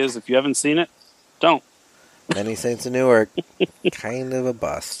take is if you haven't seen it, don't. Many Saints of Newark, kind of a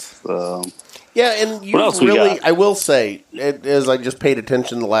bust. Yeah, and you really, I will say, as I just paid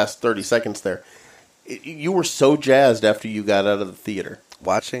attention the last 30 seconds there, you were so jazzed after you got out of the theater.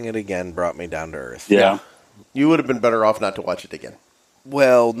 Watching it again brought me down to earth. Yeah. You would have been better off not to watch it again.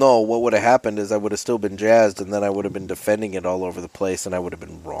 Well, no, what would have happened is I would have still been jazzed, and then I would have been defending it all over the place, and I would have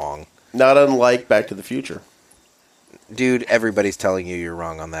been wrong. Not unlike Back to the Future. Dude, everybody's telling you you're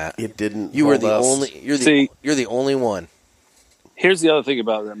wrong on that. It didn't. You were the only. You're the only one. Here's the other thing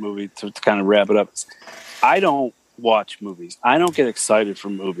about that movie to kind of wrap it up. I don't watch movies. I don't get excited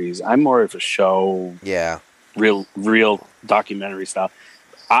for movies. I'm more of a show. Yeah. Real documentary style.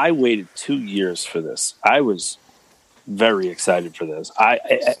 I waited 2 years for this. I was very excited for this. I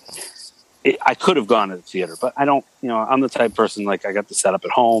could have gone to the theater, but I don't. I'm the type of person like I got the setup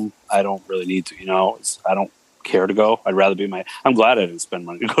at home. I don't really need to. I don't care to go. I'd rather be I'm glad I didn't spend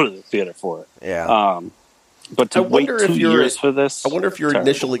money to go to the theater for it. Yeah. But to wait 2 years for this, I wonder if your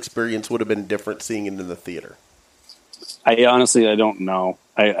initial experience would have been different seeing it in the theater. I honestly, I don't know.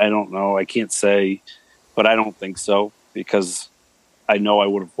 I don't know. I can't say, but I don't think so because I know I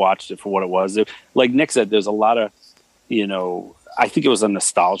would have watched it for what it was. Like Nick said, there's a lot of, I think it was a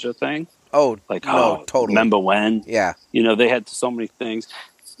nostalgia thing. Oh, like, no, totally. Remember when? Yeah. They had so many things.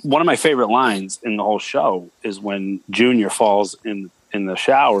 One of my favorite lines in the whole show is when Junior falls in the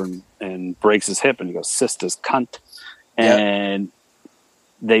shower and breaks his hip and he goes, "Sister's cunt." And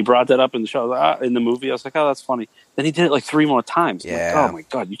they brought that up in the show, in the movie. I was like, oh, that's funny. Then he did it like 3 more times. Yeah. Like, oh my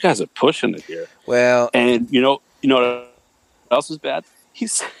God, you guys are pushing it here. Well, and you know what else is bad?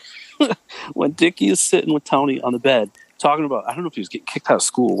 He's when Dickie is sitting with Tony on the bed talking about, I don't know if he was getting kicked out of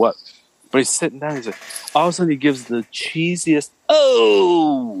school or what, but he's sitting down. He's like, all of a sudden he gives the cheesiest,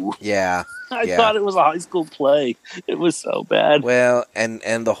 oh. Yeah. I thought it was a high school play. It was so bad. Well, and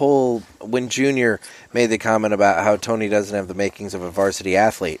the whole, when Junior made the comment about how Tony doesn't have the makings of a varsity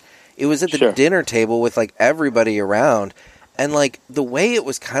athlete, it was at the dinner table with like everybody around, and like the way it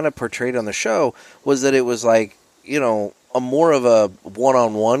was kind of portrayed on the show was that it was like, a more of a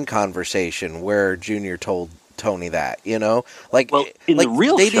one-on-one conversation where Junior told Tony that, like, well, in the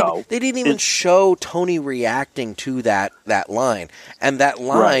real show, they didn't even show Tony reacting to that line, and that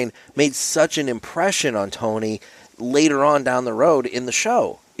line made such an impression on Tony later on down the road in the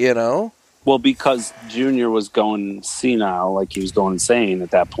show, Well, because Junior was going senile, like he was going insane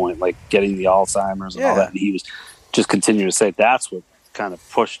at that point, like getting the Alzheimer's and all that, and he was just continuing to say that's what kind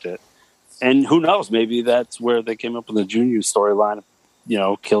of pushed it. And who knows, maybe that's where they came up with the Junior storyline,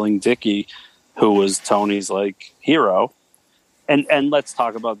 killing Dickie, who was Tony's like hero. And let's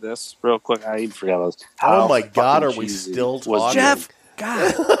talk about this real quick. I even forgot this. Oh my God, are we still talking? Jeff,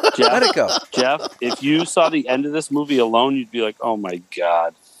 God, let it go. Jeff, if you saw the end of this movie alone, you'd be like, "Oh my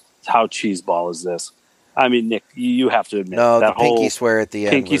God, how cheeseball is this?" I mean, Nick, you have to admit No, that the pinky swear at the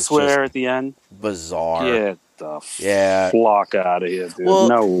end. Pinky was swear just at the end. bizarre. Get the flock out of here, dude. Well,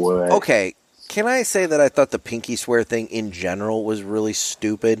 no way. Okay, can I say that I thought the pinky swear thing in general was really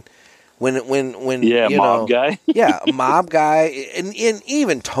stupid? When Yeah, you mob know, guy. Yeah, mob guy, and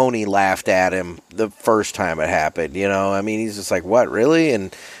even Tony laughed at him the first time it happened. You know, I mean, he's just like, "What, really?"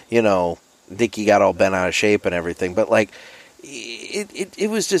 And you know, Dickie got all bent out of shape and everything. But like, it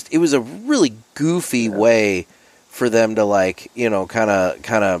was a really goofy way for them to like, you know, kind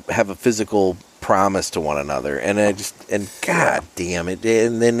of have a physical promise to one another, and God damn it,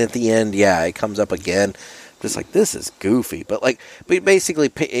 and then at the end, it comes up again. Just like, this is goofy, but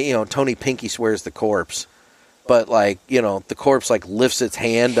basically, you know, Tony pinky swears the corpse, but like, you know, the corpse like lifts its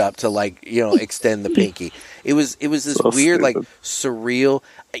hand up to like, you know, extend the pinky. It was this So weird, stupid. like surreal.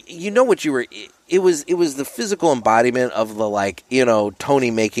 You know what you were? It was the physical embodiment of the like, you know,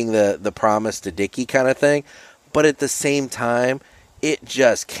 Tony making the promise to Dickie kind of thing, but at the same time, it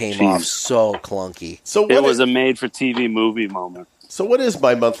just came off so clunky. So It was a made-for-TV movie moment. So what is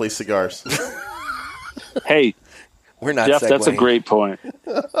My Monthly Cigars? Hey, we're not. Jeff, that's a segueing. great point.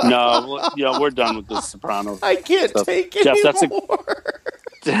 No, we're done with the Sopranos. I can't take it Jeff, anymore.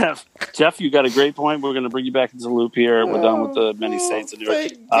 Jeff, you got a great point. We're going to bring you back into the loop here. We're done with the many saints and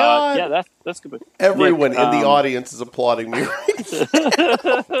Thank God. yeah, that's good. Everyone Nick, in the audience is applauding me.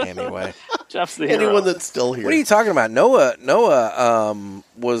 Anyway, Jeff's the hero. Anyone that's still here. What are you talking about? Noah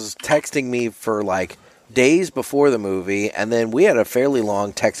was texting me for like days before the movie, and then we had a fairly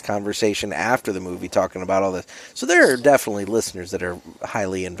long text conversation after the movie talking about all this. So there are definitely listeners that are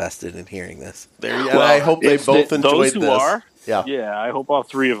highly invested in hearing this. And I hope they both enjoyed those who this. Are, yeah, I hope all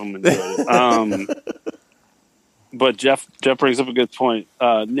three of them enjoyed it. But Jeff brings up a good point.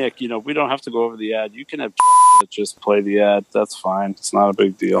 Nick, you know, we don't have to go over the ad. You can have just play the ad. That's fine. It's not a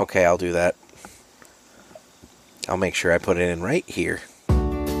big deal. Okay, I'll do that. I'll make sure I put it in right here.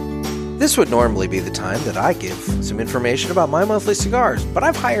 This would normally be the time that I give some information about My Monthly Cigars, but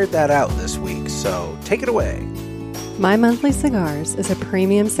I've hired that out this week, so take it away. My Monthly Cigars is a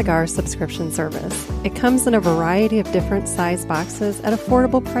premium cigar subscription service. It comes in a variety of different size boxes at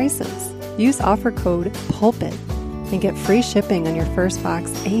affordable prices. Use offer code PULPIT and get free shipping on your first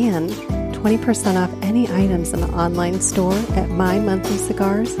box and 20% off any items in the online store at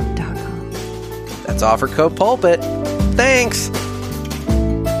mymonthlycigars.com. That's offer code PULPIT. Thanks!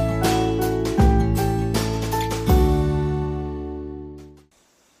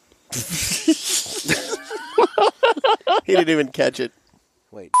 he didn't even catch it.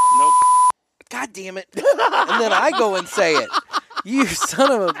 Wait. Nope. God damn it. And then I go and say it. You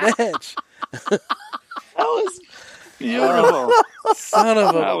son of a bitch. That was beautiful. Son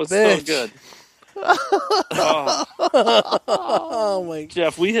of a That was bitch. so good. Oh my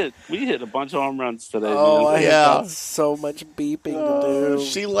Jeff, we hit a bunch of home runs today. Oh, man. I have got so much beeping to do.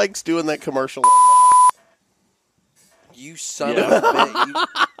 She likes doing that commercial. You son of a bitch.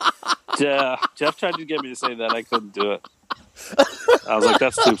 Jeff tried to get me to say that. I couldn't do it. I was like,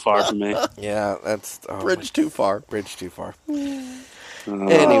 that's too far for me. Yeah, that's... Bridge too far. Bridge too far.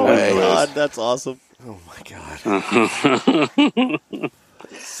 Anyway. God, that's awesome. Oh, my God.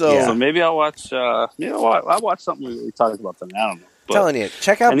 So maybe I'll watch... I'll watch something we talked about tonight. I don't know. I'm telling you,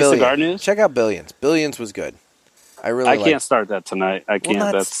 check out any Billions. cigar news? Check out Billions. Billions was good. I can't start that tonight. I can't.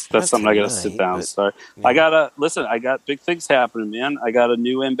 Well, that's not something I got to tonight, sit down and but- start. Yeah. I got big things happening, man. I got a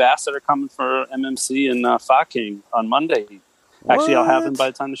new ambassador coming for MMC in Focking on Monday. Actually, I'll have him by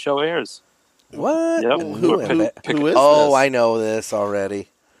the time the show airs. What? Yep. Who is Oh, this? I know this already.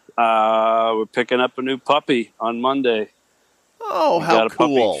 We're picking up a new puppy on Monday. Oh, We how got a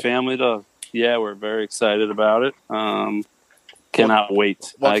cool. puppy family to. Yeah, we're very excited about it. Cannot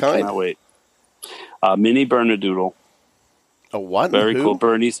wait. What I kind? cannot wait. Mini Bernedoodle. A what? Very Who? cool.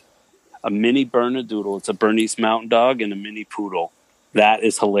 Bernese. A mini Bernedoodle. It's a Bernese Mountain Dog and a mini poodle. That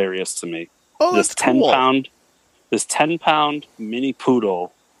is hilarious to me. Oh, This that's cool. 10-pound mini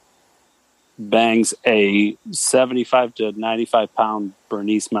poodle bangs a 75 to 95 pound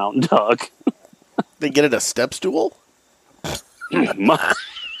Bernese Mountain Dog. They get it a step stool?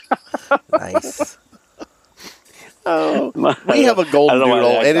 Nice. Oh, we have a golden I don't know why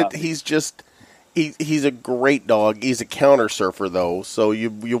doodle, that and got me. he's just he's a great dog. He's a counter surfer though, so you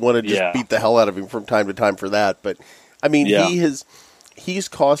want to just Yeah. beat the hell out of him from time to time for that. But I mean, Yeah. he's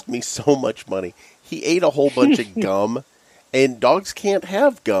cost me so much money. He ate a whole bunch of gum, and dogs can't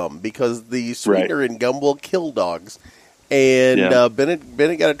have gum because the sweetener in gum will kill dogs. And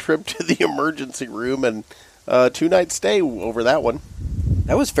Bennett got a trip to the emergency room and 2-night stay over that one.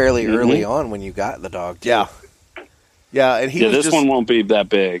 That was fairly early on when you got the dog, too. Yeah, and this one won't be that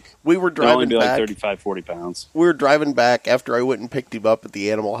big. We were driving It'll only be back, like 35, 40 pounds. We were driving back after I went and picked him up at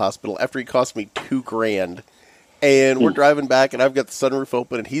the animal hospital after he cost me $2,000. And we're driving back, and I've got the sunroof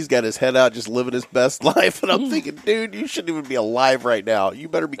open, and he's got his head out just living his best life. And I'm thinking, dude, you shouldn't even be alive right now. You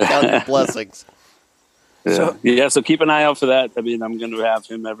better be counting your blessings. So keep an eye out for that. I mean, I'm going to have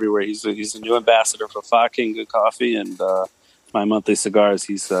him everywhere. He's a new ambassador for Fucking Good Coffee and My Monthly Cigars.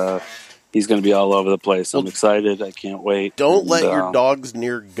 He's going to be all over the place. I'm excited. I can't wait. Don't let your dogs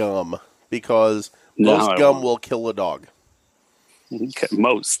near gum, because most gum will kill a dog. Okay,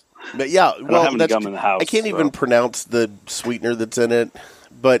 most. But yeah, I don't have any gum in the house. I can't even pronounce the sweetener that's in it,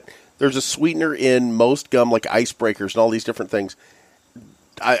 but there's a sweetener in most gum, like icebreakers and all these different things.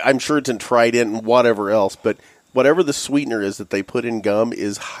 I'm sure it's in Trident and whatever else, but whatever the sweetener is that they put in gum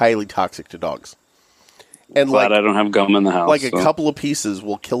is highly toxic to dogs. And Glad I don't have gum in the house. Like a couple of pieces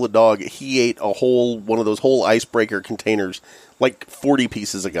will kill a dog. He ate one of those whole icebreaker containers, like 40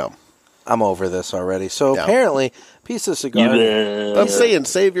 pieces of gum. I'm over this already. So apparently, piece of cigar. I'm saying,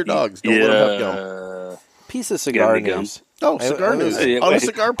 save your dogs. Don't let them have gum. Piece of cigar news. Oh, cigar news on a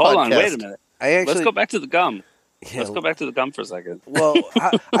cigar podcast. Hold on, wait a minute. Let's go back to the gum. Let's go back to the gum for a second. Well,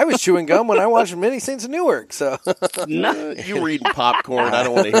 I was chewing gum when I watched Many Saints of Newark. So you were eating popcorn. I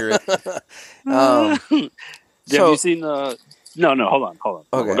don't want to hear it. Have you seen the? No, hold on.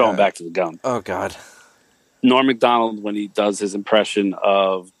 Okay, we're going back to the gum. Oh God. Norm Macdonald, when he does his impression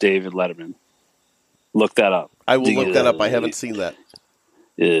of David Letterman, look that up. I will look that up. I haven't seen that.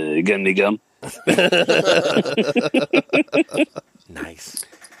 Got any gum? Nice.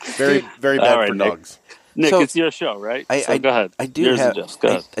 Very, very bad for dogs. Nick, it's your show, right? Go ahead. I do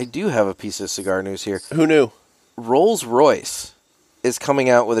have a piece of cigar news here. Who knew? Rolls-Royce is coming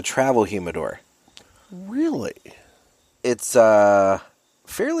out with a travel humidor. Really? It's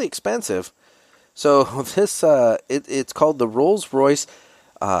fairly expensive. So this it's called the Rolls-Royce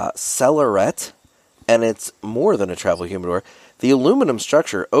Cellaret, and it's more than a travel humidor. The aluminum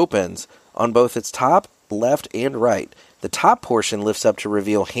structure opens on both its top, left, and right. The top portion lifts up to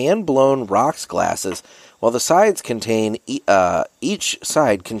reveal hand-blown rocks glasses, while the sides contain each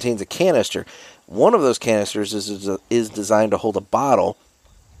side contains a canister. One of those canisters is designed to hold a bottle,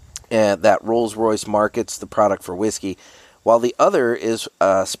 and that Rolls-Royce markets the product for whiskey, while the other is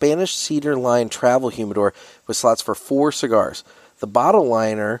a Spanish cedar-lined travel humidor with slots for 4 cigars. The bottle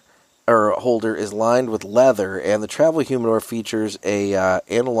liner or holder is lined with leather, and the travel humidor features a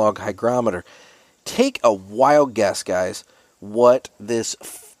analog hygrometer. Take a wild guess, guys, what this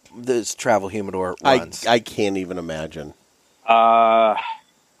travel humidor runs. I can't even imagine.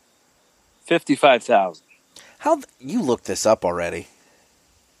 $55,000. How you looked this up already?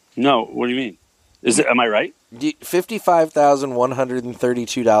 No, what do you mean? Am I right?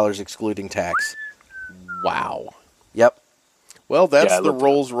 $55,132 excluding tax. Wow. Yep. Well, that's the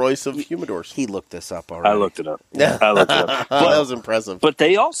Rolls-Royce of humidors. He looked this up already. I looked it up. But, that was impressive. But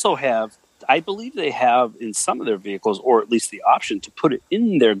they also have, I believe they have in some of their vehicles, or at least the option to put it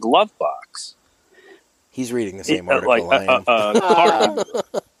in their glove box. He's reading the same article I am.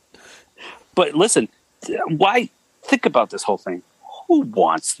 But listen, why think about this whole thing? Who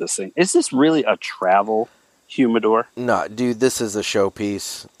wants this thing? Is this really a travel humidor? No, dude, this is a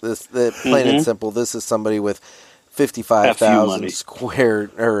showpiece. Plain and simple. This is somebody with 55,000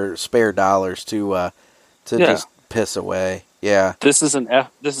 spare dollars to just piss away. Yeah, this is an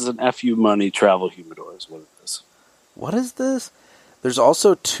FU money travel humidor is what it is. What is this? There's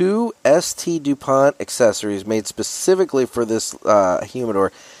also 2 ST DuPont accessories made specifically for this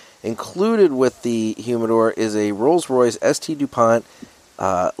humidor. Included with the humidor is a Rolls-Royce ST DuPont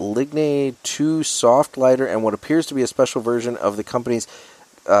Ligne 2 soft lighter and what appears to be a special version of the company's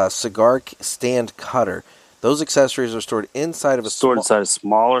cigar stand cutter. Those accessories are stored inside a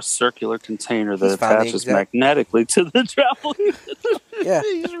smaller circular container that attaches magnetically to the travel humidor. Yeah,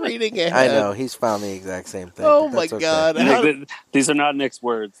 he's reading it. I know he's found the exact same thing. Oh my God! Nick, these are not Nick's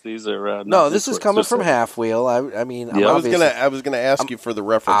words. These are no. This is coming from Half Wheel. I mean, I was gonna ask you for the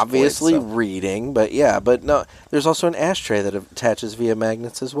reference. Obviously, point, so. reading, but no. There's also an ashtray that attaches via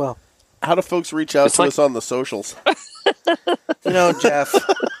magnets as well. How do folks reach out to us on the socials? Jeff.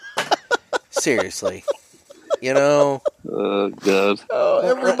 Seriously. Oh, God. Oh,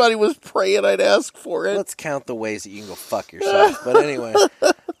 everybody was praying I'd ask for it. Let's count the ways that you can go fuck yourself. But anyway.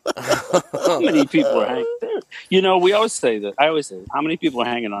 How many people are hanging there? We always say that. I always say, how many people are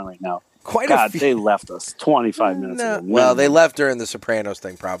hanging on right now? Quite a few. They left us 25 minutes ago. Well, they left during the Sopranos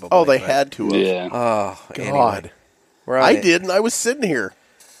thing, probably. Oh, they had to have. Yeah. Oh, God. I didn't. I was sitting here.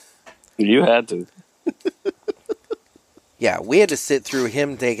 You had to. Yeah, we had to sit through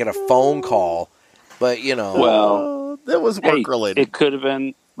him taking a phone call, but Well, that was work related. It could have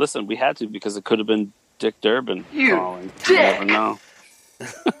been. Listen, we had to because it could have been Dick Durbin calling. You never know.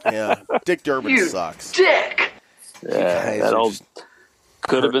 Yeah, Dick Durbin sucks. Dick. Yeah, that old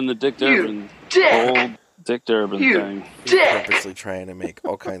could have been the Dick Durbin, old Dick Durbin thing. You're purposely trying to make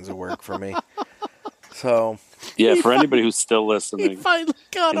all kinds of work for me. So yeah, for anybody who's still listening, he finally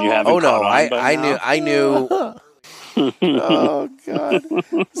got and you on. haven't caught on by I knew. Oh, God.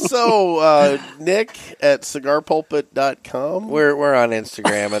 So, Nick at cigarpulpit.com. We're on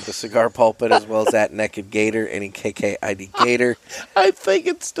Instagram at the Cigar Pulpit as well as at Naked Gator, NEKKID Gator. I think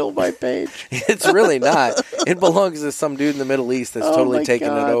it's still my page. It's really not. It belongs to some dude in the Middle East that's totally taking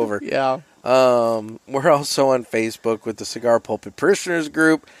it over. Yeah. We're also on Facebook with the Cigar Pulpit Parishioners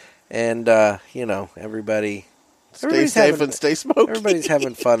Group, and everybody. Stay safe and stay smoky. Everybody's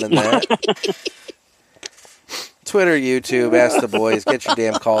having fun in that. Twitter, YouTube, Ask the Boys. Get your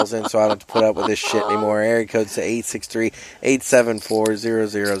damn calls in so I don't have to put up with this shit anymore. Area code's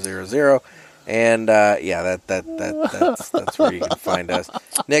 863-874-0000. And, that's where you can find us.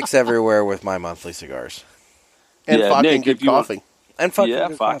 Nick's everywhere with My Monthly Cigars. And fucking good coffee. And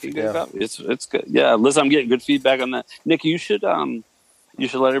fucking good coffee. It's good. Yeah, listen, I'm getting good feedback on that. Nick, you should let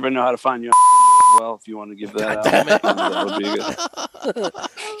everybody know how to find you as well if you want to give that out. Damn it. That would be good.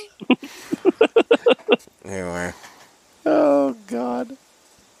 Anyway. Oh, God.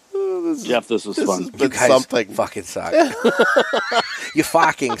 Oh, Jeff, this was fun. You guys something. fucking suck. You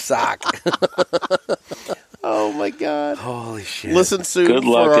fucking suck. Oh, my God. Holy shit. Listen soon Good for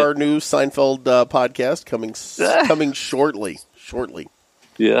luck. our new Seinfeld podcast coming shortly.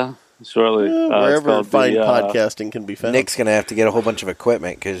 Yeah, shortly. Wherever fine podcasting can be found. Nick's going to have to get a whole bunch of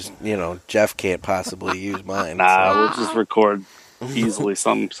equipment because, Jeff can't possibly use mine. We'll just record easily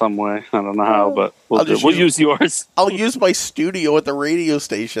some way. I don't know how, but we'll use yours. I'll use my studio at the radio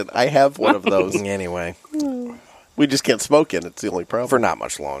station. I have one of those. Anyway. We just can't smoke in. It's the only problem. For not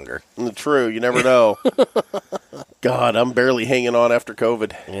much longer. True. You never know. God, I'm barely hanging on after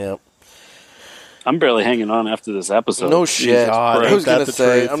COVID. Yep. I'm barely hanging on after this episode. No shit. God, I was going to the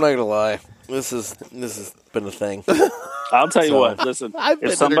say, truth. I'm not going to lie. This has been a thing. I'll tell you what. Listen, I've been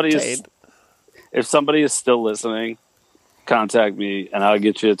entertained. If somebody is still listening, contact me and I'll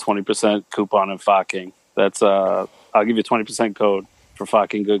get you a 20% coupon in Fucking. That's I'll give you a 20% code for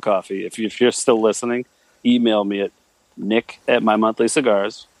Fucking Good Coffee. If you're still listening, email me at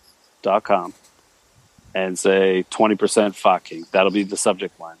nick@mymonthlycigars.com and say 20% Fucking. That'll be the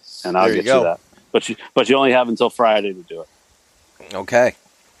subject line, and I'll get you that. But you only have until Friday to do it. Okay.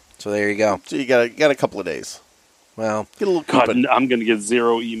 So there you go. So you got a couple of days. Well, get a little coupon. I'm going to get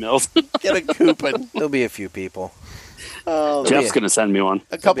 0 emails. Get a coupon. There'll be a few people. Jeff's going to send me one.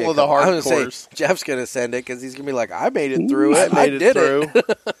 A couple of the hardcores. Jeff's going to send it because he's going to be like, I made it through it. I did it.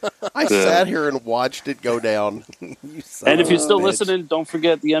 I sat here and watched it go down. And if you're still listening, don't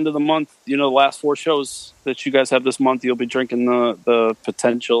forget at the end of the month, the last 4 shows that you guys have this month, you'll be drinking the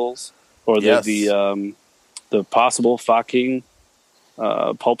potentials or the possible Fucking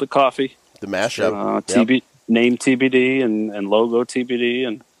pulpit coffee. The mashup. Name TBD and logo TBD.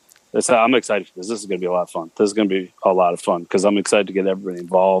 And I'm excited for this. This is going to be a lot of fun. This is going to be a lot of fun because I'm excited to get everybody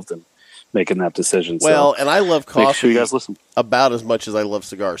involved and making that decision. Well, and I love coffee make sure you guys listen. About as much as I love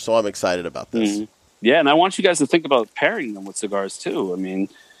cigars, so I'm excited about this. Mm-hmm. Yeah, and I want you guys to think about pairing them with cigars too. I mean,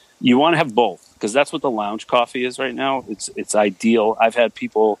 you want to have both because that's what the lounge coffee is right now. It's ideal. I've had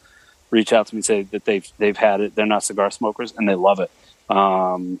people reach out to me and say that they've had it. They're not cigar smokers and they love it.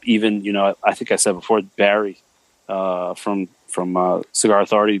 Even I think I said before, Barry from Cigar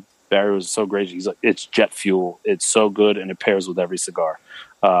Authority. Barry was so great. He's like, it's jet fuel. It's so good, and it pairs with every cigar.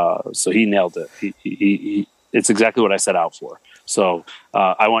 So he nailed it. He it's exactly what I set out for. So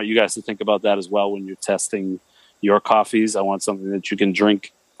I want you guys to think about that as well when you're testing your coffees. I want something that you can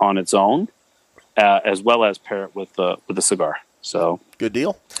drink on its own, as well as pair it with a cigar. So good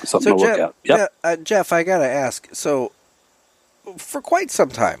deal. Something to look at. Yep. Jeff, I gotta ask. So for quite some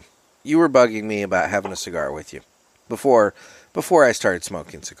time, you were bugging me about having a cigar with you before I started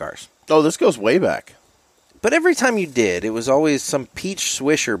smoking cigars. Oh, this goes way back. But every time you did, it was always some peach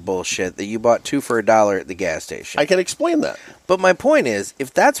swisher bullshit that you bought 2 for $1 at the gas station. I can explain that. But my point is,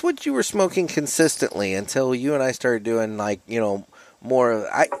 if that's what you were smoking consistently until you and I started doing, more...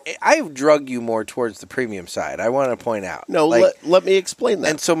 I've drugged you more towards the premium side. I want to point out. No, let me explain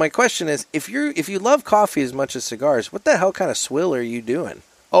that. And so my question is, if you love coffee as much as cigars, what the hell kind of swill are you doing?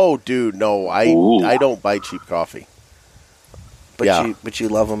 Oh, dude, no. I don't buy cheap coffee. But you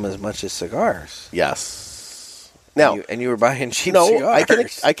love them as much as cigars. Yes. Now, and you were buying cheap no,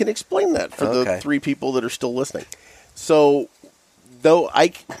 cigars. I can explain that for the 3 people that are still listening. So, though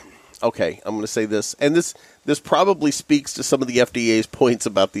I'm going to say this, and this probably speaks to some of the FDA's points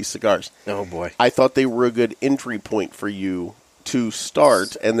about these cigars. Oh boy, I thought they were a good entry point for you to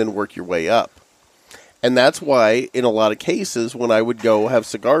start and then work your way up. And that's why, in a lot of cases, when I would go have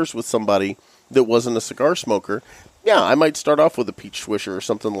cigars with somebody that wasn't a cigar smoker, yeah, I might start off with a peach swisher or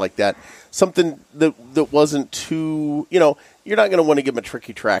something like that. Something that wasn't too, you're not going to want to give them a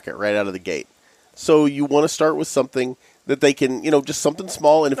tricky tracker right out of the gate. So you want to start with something that they can, just something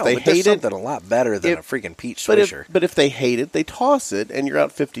small. And if they hate it, something a lot better than a freaking peach swisher. But if they hate it, they toss it, and you're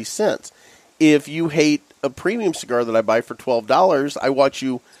out 50 cents. If you hate a premium cigar that I buy for $12, I watch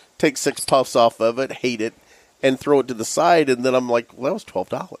you take 6 puffs off of it, hate it, and throw it to the side, and then I'm like, well, that was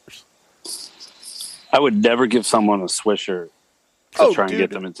 $12. I would never give someone a swisher to try and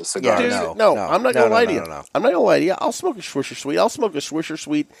get them into cigars. No, I'm not going to lie to you. I'm not going to lie to you. I'll smoke a Swisher Sweet. I'll smoke a Swisher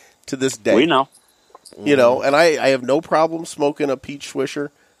Sweet to this day. We know. And I have no problem smoking a peach Swisher.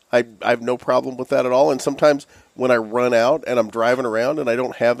 I have no problem with that at all. And sometimes when I run out and I'm driving around and I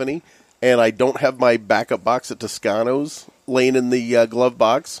don't have any, and I don't have my backup box at Toscano's laying in the glove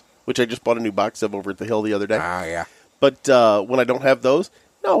box, which I just bought a new box of over at the Hill the other day. Ah, yeah. But when I don't have those,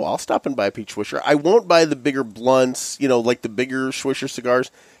 no, I'll stop and buy a peach Swisher. I won't buy the bigger blunts, like the bigger Swisher cigars,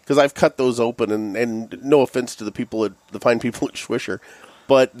 because I've cut those open, and no offense to the fine people at Swisher,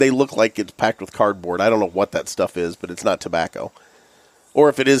 but they look like it's packed with cardboard. I don't know what that stuff is, but it's not tobacco. Or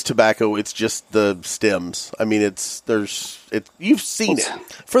if it is tobacco, it's just the stems. I mean, you've seen it.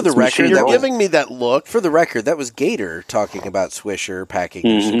 For the record, you're giving me that look. For the record, that was Gator talking about Swisher packing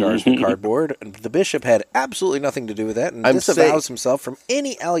their cigars with cardboard. And the Bishop had absolutely nothing to do with that and disavows himself from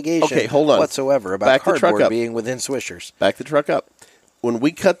any allegation whatsoever about cardboard being within Swishers. Back the truck up. When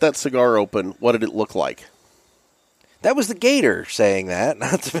we cut that cigar open, what did it look like? That was the Gator saying that,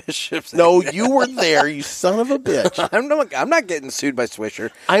 not the Bishop saying No, that. you were there, you son of a bitch. I'm not getting sued by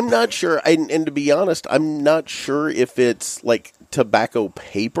Swisher. I'm not sure, and to be honest, I'm not sure if it's like tobacco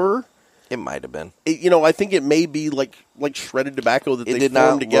paper. It might have been. I think it may be like shredded tobacco that they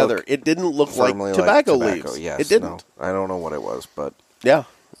formed together. It didn't look like tobacco leaves. Yes, it didn't. No, I don't know what it was, but yeah,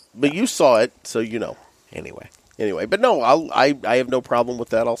 but you saw it, so you know. Anyway, but no, I have no problem with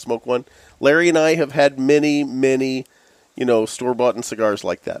that. I'll smoke one. Larry and I have had many, store-bought cigars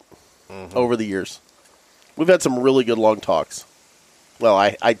like that over the years. We've had some really good long talks. Well,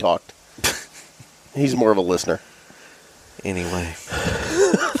 I talked. He's more of a listener. Anyway,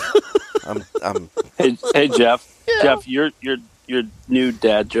 Hey Jeff. Yeah. Jeff, your new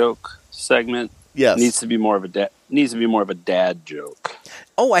dad joke segment needs to be more of a dad joke.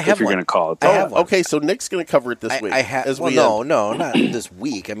 Oh, I have if you're one. going to call it that. I have one. Okay, so Nick's going to cover it this week. No, not this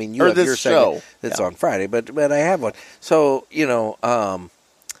week. I mean, you have your segment that's on Friday, but I have one. So, do you have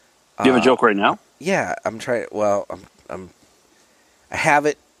a joke right now? Yeah, I'm trying. Well, I have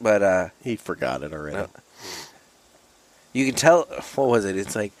it, but he forgot it already. You can tell. What was it?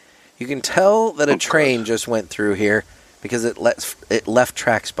 It's like you can tell that a train just went through here because it left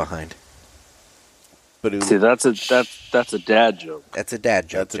tracks behind. See, that's a dad joke. That's a dad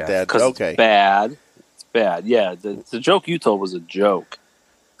joke. That's a dad joke. Okay. It's bad. It's bad. Yeah, the joke you told was a joke.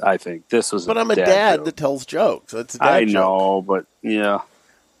 I think this was. But I'm a dad that tells jokes. That's a dad joke. I know, but yeah.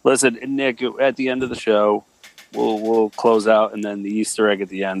 Listen, Nick. At the end of the show, we'll close out, and then the Easter egg at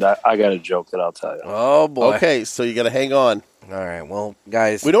the end. I got a joke that I'll tell you. Oh boy. Okay, so you got to hang on. All right, well,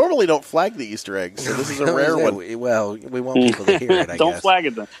 guys, we normally don't flag the Easter eggs, so this is a rare one. We want people to hear it. I don't guess. Flag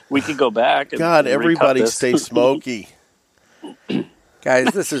it then. We can go back. God, everybody stay smoky. Guys,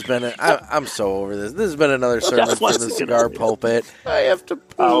 this has been. I'm so over this. This has been another sermon from the cigar pulpit. I have to.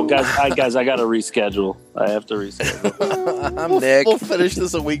 Oh, guys, I got to reschedule. I have to reschedule. I'm Nick. We'll finish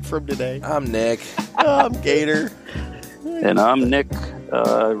this a week from today. I'm Nick. I'm Gator. And I'm Nick,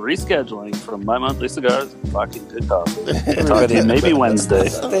 rescheduling from My Monthly Cigars and Fucking Good Coffee. Talk to you maybe Wednesday.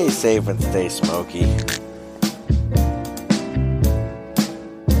 Stay safe and stay smoky.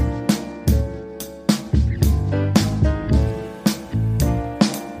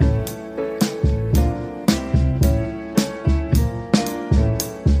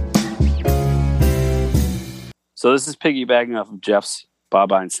 So this is piggybacking off of Jeff's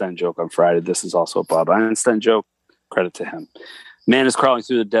Bob Einstein joke on Friday. This is also a Bob Einstein joke. Credit to him. Man is crawling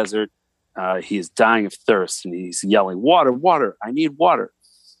through the desert. He is dying of thirst, and he's yelling, "Water, water, I need water."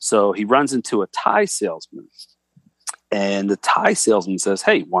 So he runs into a tie salesman. And the tie salesman says,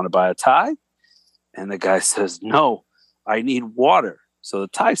 "Hey, want to buy a tie?" And the guy says, "No, I need water." So the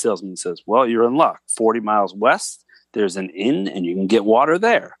tie salesman says, "Well, you're in luck. 40 miles west, there's an inn, and you can get water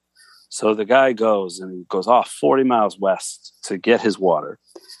there." So the guy goes and he goes off 40 miles west to get his water.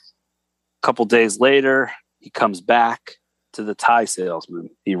 A couple days later, he comes back to the Thai salesman.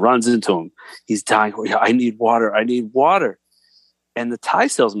 He runs into him. He's dying. I need water. I need water. And the Thai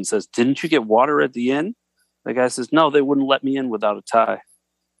salesman says, didn't you get water at the inn? The guy says, no, they wouldn't let me in without a tie.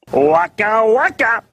 Waka waka.